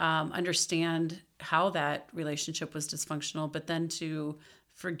 understand how that relationship was dysfunctional, but then to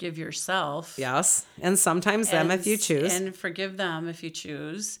forgive yourself. Yes. And sometimes them if you choose. And forgive them if you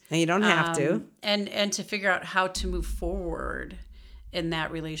choose. And you don't have to. And to figure out how to move forward in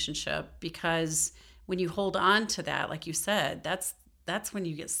that relationship, because when you hold on to that, like you said, that's when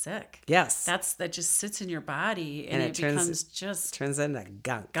you get sick. Yes. That just sits in your body and it turns into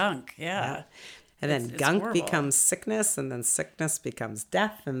gunk. Yeah. And then gunk becomes sickness, and then sickness becomes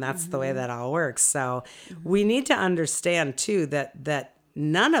death, and that's the way that all works. So we need to understand too that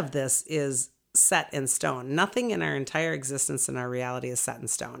none of this is set in stone. Nothing in our entire existence and our reality is set in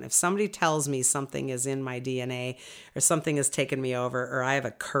stone. If somebody tells me something is in my DNA or something has taken me over or I have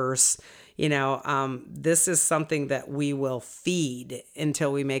a curse, you know, this is something that we will feed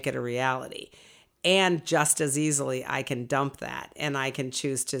until we make it a reality. And just as easily, I can dump that and I can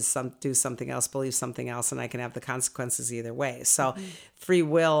choose to do something else, believe something else, and I can have the consequences either way. So free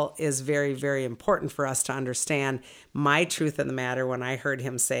will is very, very important for us to understand. My truth in the matter, when I heard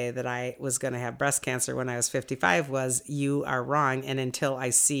him say that I was going to have breast cancer when I was 55, was, you are wrong. And until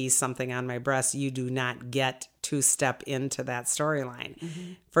I see something on my breast, you do not get to step into that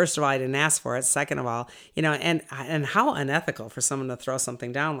storyline. First of all, I didn't ask for it. Second of all, you know, and how unethical for someone to throw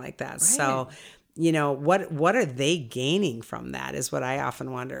something down like that. Right. So, you know, what are they gaining from that is what I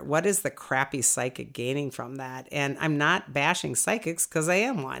often wonder. What is the crappy psychic gaining from that? And I'm not bashing psychics because I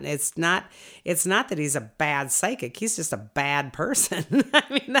am one. It's not that he's a bad psychic. He's just a bad person. I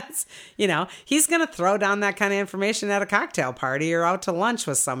mean, that's, you know, he's going to throw down that kind of information at a cocktail party or out to lunch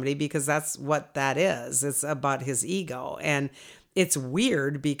with somebody because that's what that is. It's about his ego. And it's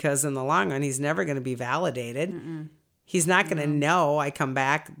weird because in the long run, he's never going to be validated. He's not going to know. I come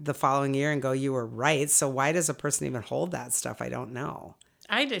back the following year and go, you were right. So why does a person even hold that stuff? I don't know.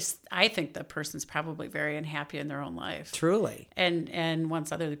 I think the person's probably very unhappy in their own life. Truly. And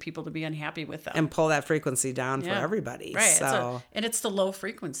wants other people to be unhappy with them. And pull that frequency down for everybody. Right. So. And it's the low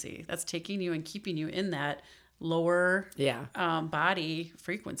frequency that's taking you and keeping you in that lower body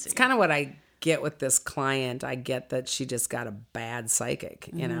frequency. It's kind of what I get with this client. I get that she just got a bad psychic.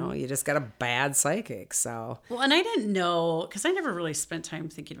 You know, you just got a bad psychic. So well, and I didn't know, because I never really spent time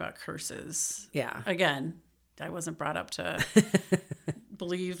thinking about curses. Yeah. Again, I wasn't brought up to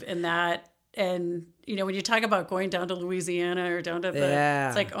believe in that. And, you know, when you talk about going down to Louisiana or down to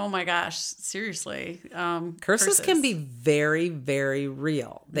it's like, oh my gosh, seriously. Curses can be very, very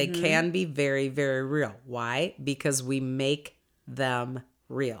real. They can be very, very real. Why? Because we make them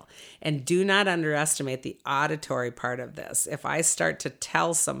real. And do not underestimate the auditory part of this. If I start to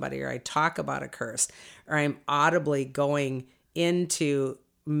tell somebody, or I talk about a curse, or I'm audibly going into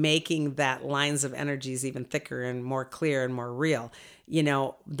making that lines of energies even thicker and more clear and more real, you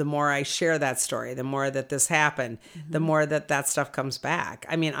know, the more I share that story, the more that this happened, the more that stuff comes back.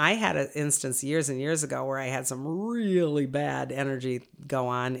 I mean, I had an instance years and years ago where I had some really bad energy go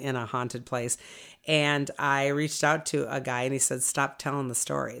on in a haunted place. And I reached out to a guy and he said, stop telling the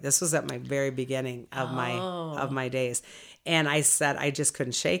story. This was at my very beginning of my days. And I said, I just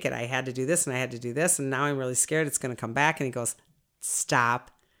couldn't shake it. I had to do this and I had to do this. And now I'm really scared it's going to come back. And he goes,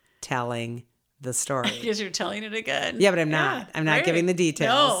 stop telling the story. Because you're telling it again. Yeah, but I'm not. I'm not giving the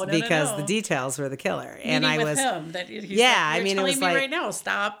details because the details were the killer. And I was him, that he's I mean, it was like, right now,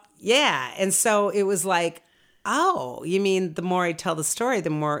 stop. Yeah. And so it was like, oh, you mean the more I tell the story,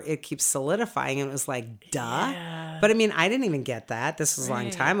 the more it keeps solidifying. And it was like, duh. Yeah. But I mean, I didn't even get that. This was a long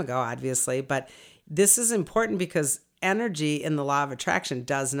time ago, obviously. But this is important because energy in the law of attraction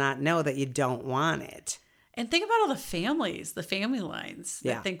does not know that you don't want it. And think about all the families, the family lines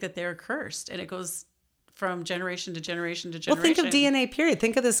that think that they're cursed. And it goes from generation to generation to generation. Well, think of DNA, period.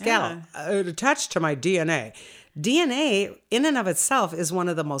 Think of this gal attached to my DNA. DNA in and of itself is one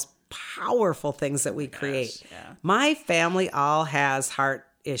of the most powerful things that we create. Yeah. My family all has heart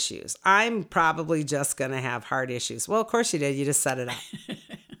issues. I'm probably just going to have heart issues. Well, of course you did. You just set it up.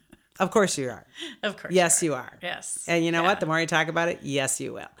 Of course you are. Of course. Yes, you are. Yes. And you know what? The more you talk about it, yes,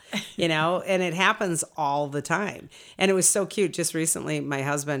 you will. You know, and it happens all the time. And it was so cute. Just recently, my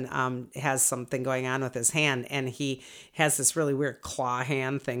husband has something going on with his hand, and he has this really weird claw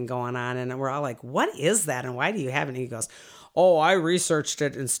hand thing going on. And we're all like, what is that? And why do you have it? And he goes, oh, I researched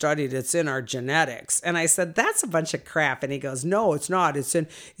it and studied it's in our genetics. And I said, that's a bunch of crap. And he goes, no, it's not. It's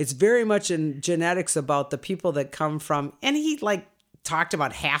very much in genetics about the people that come from, and he like talked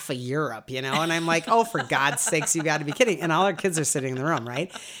about half of Europe, you know? And I'm like, oh, for God's sakes, you got to be kidding. And all our kids are sitting in the room,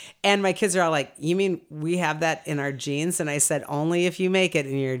 right? And my kids are all like, you mean we have that in our genes? And I said, only if you make it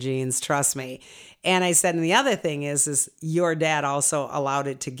in your genes, trust me. And I said, and the other thing is your dad also allowed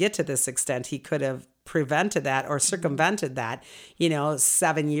it to get to this extent. He could have prevented that or circumvented that,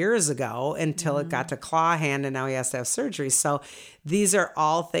 7 years ago until it got to claw hand, and now he has to have surgery. So these are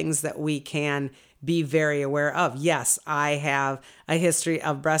all things that we can be very aware of. Yes, I have a history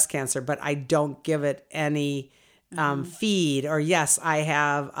of breast cancer, but I don't give it any feed. Or yes, I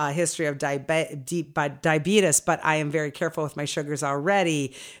have a history of diabetes, but I am very careful with my sugars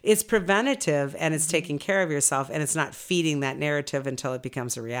already. It's preventative, and it's taking care of yourself, and it's not feeding that narrative until it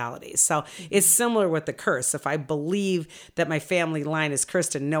becomes a reality. So it's similar with the curse. If I believe that my family line is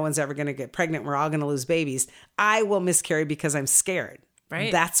cursed and no one's ever going to get pregnant, we're all going to lose babies, I will miscarry because I'm scared. Right.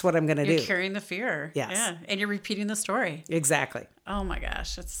 That's what I'm going to do. You're carrying the fear. Yes. Yeah. And you're repeating the story. Exactly. Oh my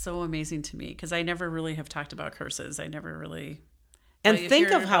gosh. That's so amazing to me, because I never really have talked about curses. I never really. And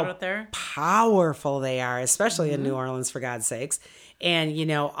think of how powerful they are, especially in New Orleans, for God's sakes.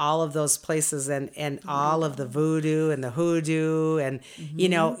 And, all of those places and all of the voodoo and the hoodoo and,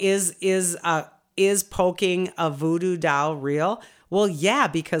 is poking a voodoo doll real? Well, yeah,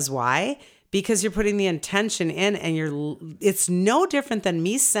 because why? Because you're putting the intention in, and it's no different than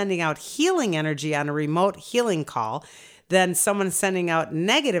me sending out healing energy on a remote healing call than someone sending out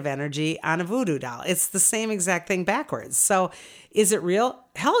negative energy on a voodoo doll. It's the same exact thing backwards. So is it real?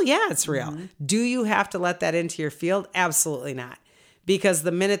 Hell yeah, it's real. Do you have to let that into your field? Absolutely not. Because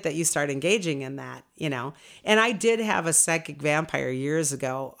the minute that you start engaging in that, and I did have a psychic vampire years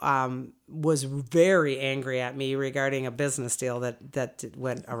ago, was very angry at me regarding a business deal that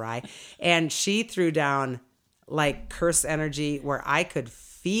went awry. And she threw down like curse energy where I could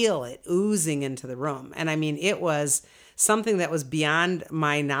feel it oozing into the room. And I mean, it was something that was beyond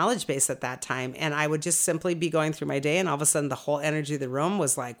my knowledge base at that time. And I would just simply be going through my day, and all of a sudden the whole energy of the room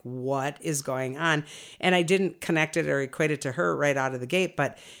was like, what is going on? And I didn't connect it or equate it to her right out of the gate,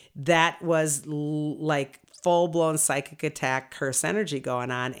 but that was like full-blown psychic attack, curse energy going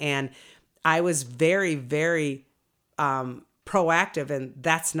on. And I was very, very proactive, and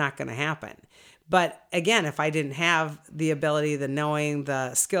that's not going to happen. But again, if I didn't have the ability, the knowing,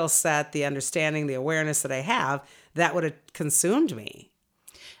 the skill set, the understanding, the awareness that I have, that would have consumed me.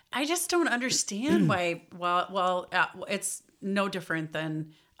 I just don't understand why. Well, it's no different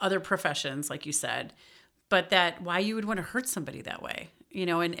than other professions, like you said, but that why you would want to hurt somebody that way,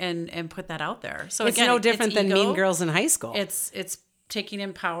 and put that out there. So it's no different than Mean Girls in high school. It's taking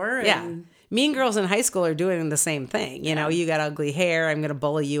in power. Yeah. And Mean Girls in high school are doing the same thing. You know, you got ugly hair, I'm going to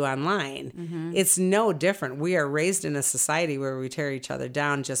bully you online. Mm-hmm. It's no different. We are raised in a society where we tear each other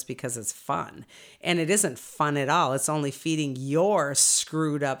down just because it's fun. And it isn't fun at all. It's only feeding your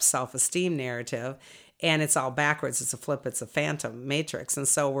screwed up self-esteem narrative. And it's all backwards. It's a flip. It's a phantom matrix. And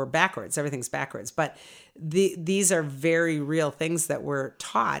so we're backwards. Everything's backwards. But these are very real things that we're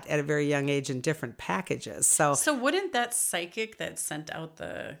taught at a very young age in different packages. So wouldn't that psychic that sent out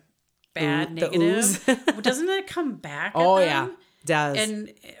the bad negative, doesn't it come back at them? Yeah, does.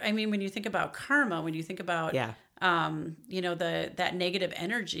 And I mean, when you think about karma, when you think about that negative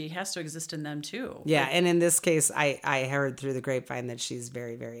energy has to exist in them too. Yeah, and in this case, I heard through the grapevine that she's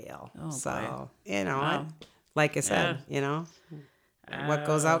very, very ill. Oh, so boy. Like I said, what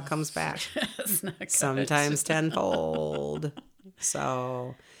goes out comes back. Sometimes tenfold.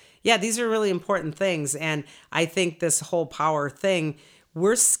 So, yeah, these are really important things, and I think this whole power thing.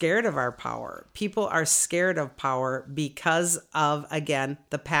 We're scared of our power. People are scared of power because of, again,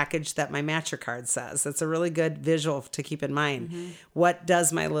 the package that my matcher card says. It's a really good visual to keep in mind. Mm-hmm. What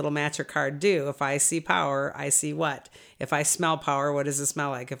does my little matcher card do? If I see power, I see what? If I smell power, what does it smell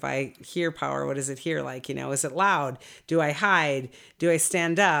like? If I hear power, what does it hear like? Is it loud? Do I hide? Do I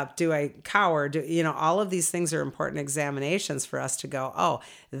stand up? Do I cower? All of these things are important examinations for us to go, oh,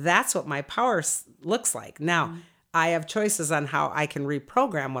 that's what my power looks like. Now, I have choices on how I can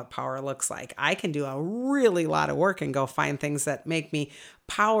reprogram what power looks like. I can do a really lot of work and go find things that make me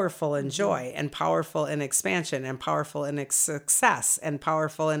powerful in joy and powerful in expansion and powerful in success and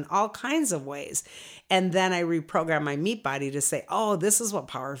powerful in all kinds of ways. And then I reprogram my meat body to say, oh, this is what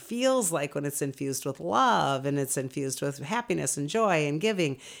power feels like when it's infused with love and it's infused with happiness and joy and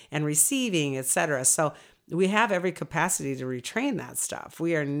giving and receiving, etc. So we have every capacity to retrain that stuff.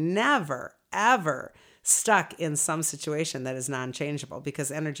 We are never, ever stuck in some situation that is non-changeable because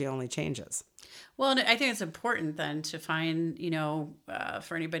energy only changes. Well, and I think it's important then to find,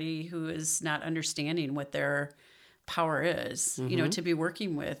 for anybody who is not understanding what their power is, to be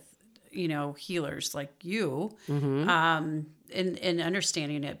working with, healers like you, and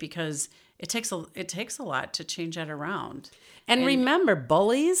understanding it because it takes a lot to change that around. And remember,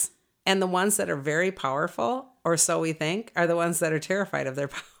 bullies and the ones that are very powerful, or so we think, are the ones that are terrified of their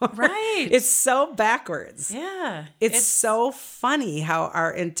power. Right. It's so backwards. Yeah. It's so funny how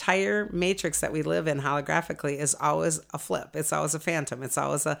our entire matrix that we live in holographically is always a flip. It's always a phantom. It's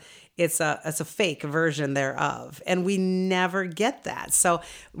always it's a fake version thereof. And we never get that. So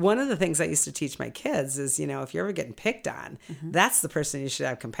one of the things I used to teach my kids is, if you're ever getting picked on, that's the person you should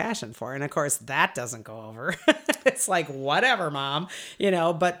have compassion for. And of course, that doesn't go over. It's like, whatever, mom,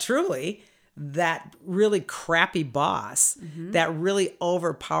 but truly, that really crappy boss, that really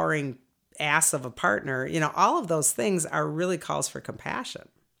overpowering ass of a partner, all of those things are really calls for compassion.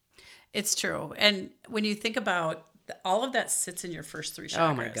 It's true. And when you think about all of that sits in your first three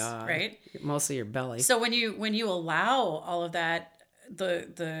chakras, oh my God, right? Mostly your belly. So when you allow all of that,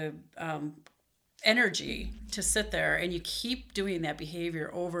 the energy to sit there and you keep doing that behavior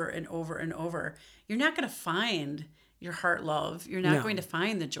over and over and over, you're not going to find your heart love. You're not going to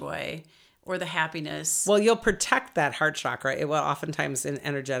find the joy or the happiness. Well, you'll protect that heart chakra. It will oftentimes in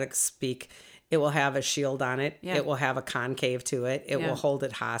energetic speak, it will have a shield on it. Yeah. It will have a concave to it. It will hold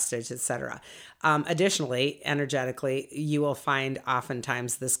it hostage, etc. Additionally, energetically, you will find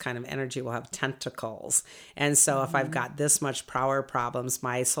oftentimes this kind of energy will have tentacles. And so if I've got this much power problems,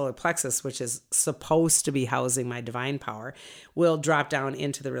 my solar plexus, which is supposed to be housing my divine power, will drop down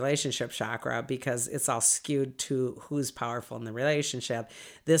into the relationship chakra because it's all skewed to who's powerful in the relationship.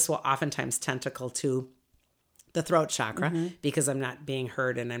 This will oftentimes tentacle to the throat chakra because I'm not being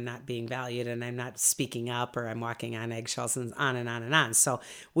heard and I'm not being valued and I'm not speaking up or I'm walking on eggshells and on and on and on. So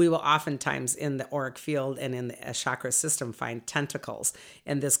we will oftentimes in the auric field and in the chakra system find tentacles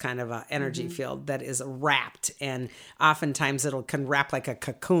in this kind of energy field that is wrapped, and oftentimes can wrap like a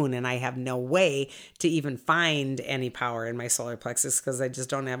cocoon and I have no way to even find any power in my solar plexus because I just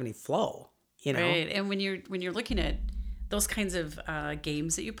don't have any flow, Right. And when you're looking at those kinds of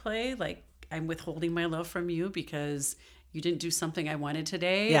games that you play, like I'm withholding my love from you because you didn't do something I wanted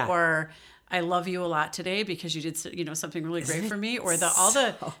today, Yeah. or I love you a lot today because you did, something really great for me, or all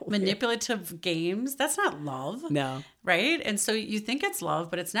the manipulative games. That's not love. No. Right. And so you think it's love,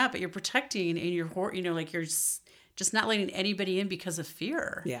 but it's not, but you're protecting, and you're, like you're just not letting anybody in because of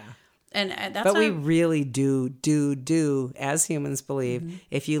fear. Yeah. And that's But we really do as humans believe, Mm-hmm.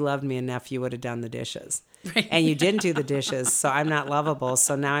 if you loved me enough, you would have done the dishes. Right. And you didn't do the dishes, so I'm not lovable.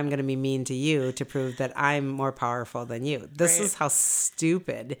 So now I'm going to be mean to you to prove that I'm more powerful than you. This Right. is how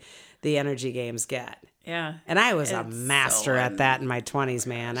stupid the energy games get. Yeah. And I was a It's master so at that in my 20s,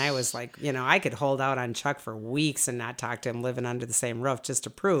 man. I was like, I could hold out on Chuck for weeks and not talk to him living under the same roof just to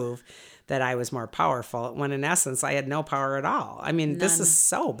prove that I was more powerful, when in essence I had no power at all. I mean, this is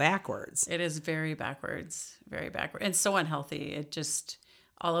so backwards. It is very backwards, and so unhealthy. It just,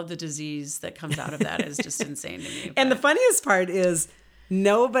 all of the disease that comes out of that is just insane to me. And the funniest part is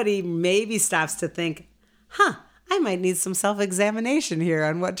nobody maybe stops to think, I might need some self-examination here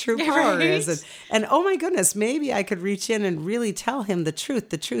on what true power Right? is. And oh my goodness, maybe I could reach in and really tell him the truth.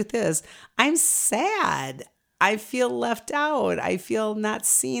 The truth is, I'm sad. I feel left out. I feel not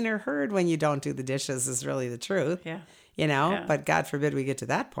seen or heard when you don't do the dishes is really the truth. Yeah. Yeah. But God forbid we get to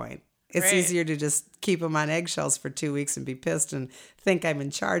that point. It's Right. easier to just keep them on eggshells for 2 weeks and be pissed and think I'm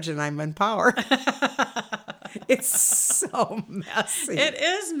in charge and I'm in power. It's so messy. It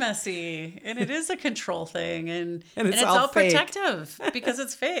is messy, and it is a control thing, and it's all all fake. protective because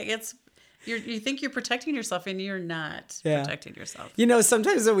it's fake. You think you're protecting yourself, and you're not protecting yourself.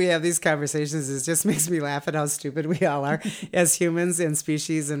 Sometimes when we have these conversations, it just makes me laugh at how stupid we all are as humans and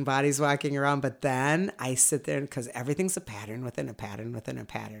species and bodies walking around. But then I sit there because everything's a pattern within a pattern within a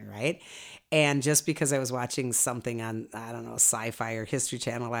pattern, right? And just because I was watching something on, I don't know, Sci-Fi or History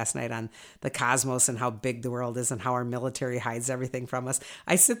Channel last night on the cosmos and how big the world is and how our military hides everything from us,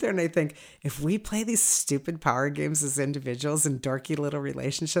 I sit there and I think, if we play these stupid power games as individuals in dorky little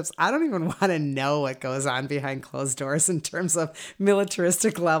relationships, I don't even want to know what goes on behind closed doors in terms of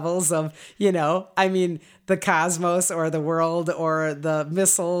militaristic levels of, the cosmos or the world or the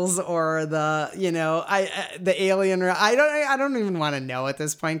missiles or the, the alien. I don't even want to know at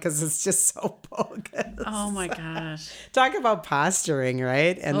this point because it's just so bogus. Oh my gosh. Talk about posturing,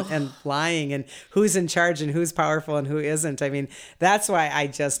 right? And lying and who's in charge and who's powerful and who isn't. I mean, that's why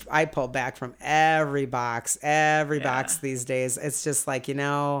I pull back from every box these days. It's just like,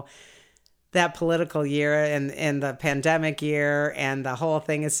 that political year and the pandemic year and the whole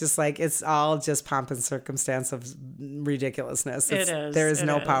thing, it's just like, it's all just pomp and circumstance of ridiculousness. It is. There is It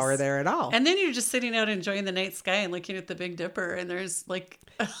no is. power there at all. And then you're just sitting out enjoying the night sky and looking at the Big Dipper, and there's like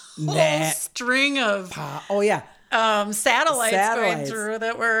a whole That- string of Oh, yeah. satellites going Satellites. through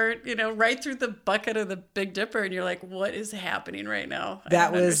that were, right through the bucket of the Big Dipper, and you're like, what is happening right now?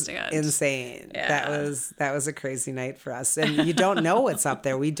 That don't was understand. insane. Yeah. That was a crazy night for us. And you don't know what's up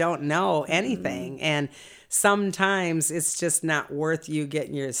there. We don't know anything. And sometimes it's just not worth you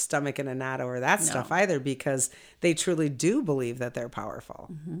getting your stomach in a knot over that stuff either, because they truly do believe that they're powerful.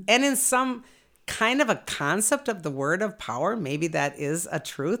 And in some kind of a concept of the word of power, maybe that is a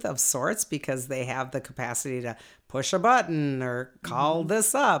truth of sorts, because they have the capacity to push a button or call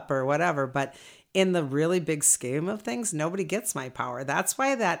this up or whatever. But in the really big scheme of things, nobody gets my power. That's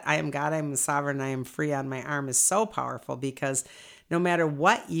why that I am God, I am sovereign, I am free on my arm is so powerful, because no matter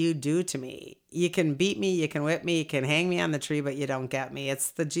what you do to me, you can beat me, you can whip me, you can hang me on the tree, but you don't get me.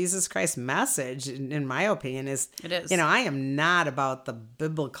 It's the Jesus Christ message, in my opinion, is, It is. I am not about the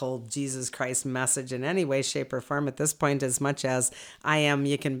biblical Jesus Christ message in any way, shape, or form at this point, as much as I am,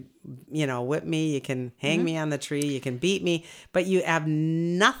 you can, whip me, you can hang me on the tree, you can beat me, but you have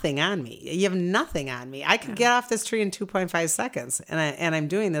nothing on me. You have nothing on me. I could get off this tree in 2.5 seconds, and I'm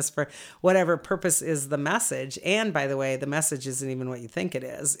doing this for whatever purpose is the message. And by the way, the message isn't even what you think it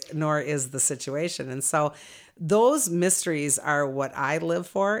is, nor is the situation. And so those mysteries are what I live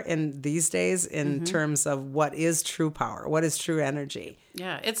for in these days in terms of what is true power, what is true energy.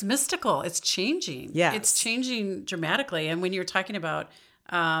 Yeah, it's mystical. It's changing. Yes. It's changing dramatically. And when you're talking about,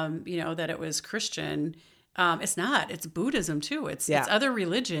 that it was Christian, it's not. It's Buddhism too. It's other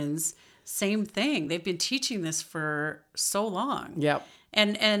religions. Same thing. They've been teaching this for so long. Yep.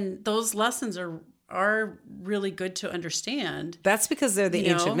 And those lessons are really good to understand. That's because they're the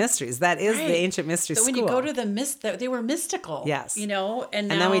ancient mysteries. That is the ancient mystery So school. when you go to they were mystical. Yes. And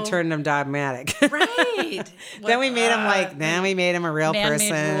then we turned them dogmatic. Right. Then we made them a real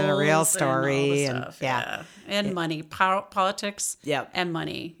person and a real story. And all the stuff, and money, politics, Yep. and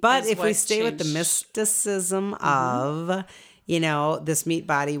money. But is if we what stay with the changed. mysticism of, this meat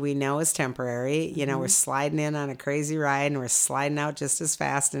body we know is temporary, we're sliding in on a crazy ride and we're sliding out just as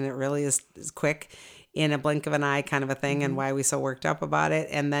fast, and it really is quick. in a blink of an eye kind of a thing, and why we so worked up about it.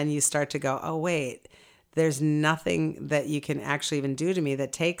 And then you start to go, oh, wait, there's nothing that you can actually even do to me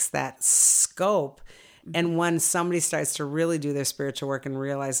that takes that scope. And when somebody starts to really do their spiritual work and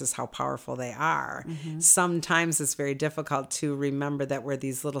realizes how powerful they are, sometimes it's very difficult to remember that we're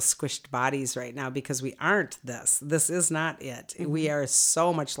these little squished bodies right now, because we aren't this. This is not it. We are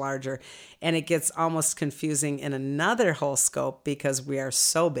so much larger, and it gets almost confusing in another whole scope because we are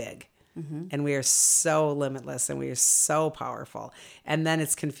so big. And we are so limitless, and we are so powerful. And then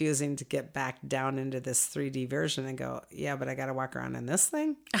it's confusing to get back down into this 3D version and go, yeah, but I got to walk around in this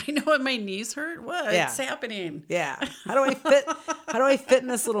thing. I know what my knees hurt. What's happening? Yeah. How do I fit in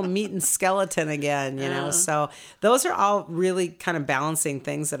this little meat and skeleton again? You know? So those are all really kind of balancing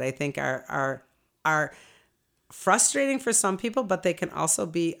things that I think are frustrating for some people, but they can also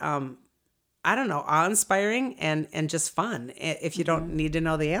be, awe-inspiring and just fun if you don't need to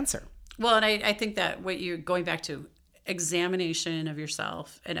know the answer. Well, and I think that what you're going back to, examination of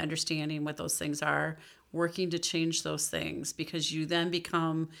yourself and understanding what those things are, working to change those things, because you then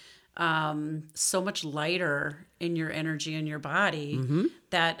become so much lighter in your energy and your body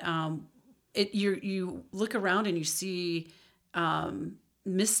that you look around and you see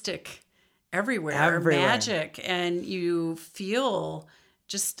mystic everywhere, magic, and you feel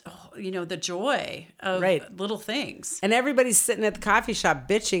just, the joy of little things. And everybody's sitting at the coffee shop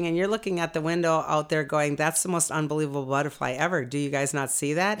bitching, and you're looking at the window out there going, that's the most unbelievable butterfly ever. Do you guys not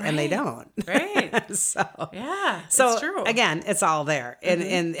see that? Right. And they don't. Right. So it's true. Again, it's all there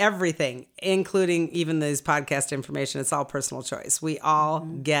in everything, including even these podcast information. It's all personal choice. We all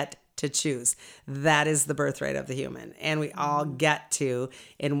get to choose. That is the birthright of the human. And we all get to,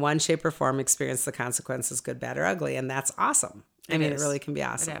 in one shape or form, experience the consequences, good, bad, or ugly. And that's awesome. It really can be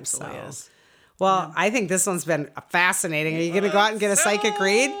awesome. It absolutely is. Well, I think this one's been fascinating. Are you going to go out and get a psychic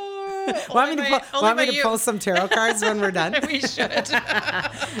read? Want me to pull some tarot cards when we're done? We should.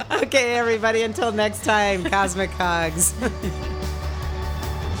 Okay, everybody. Until next time, cosmic hugs.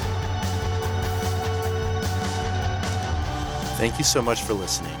 Thank you so much for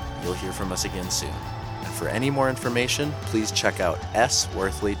listening. You'll hear from us again soon. And for any more information, please check out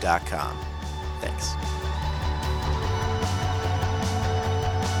sworthley.com. Thanks.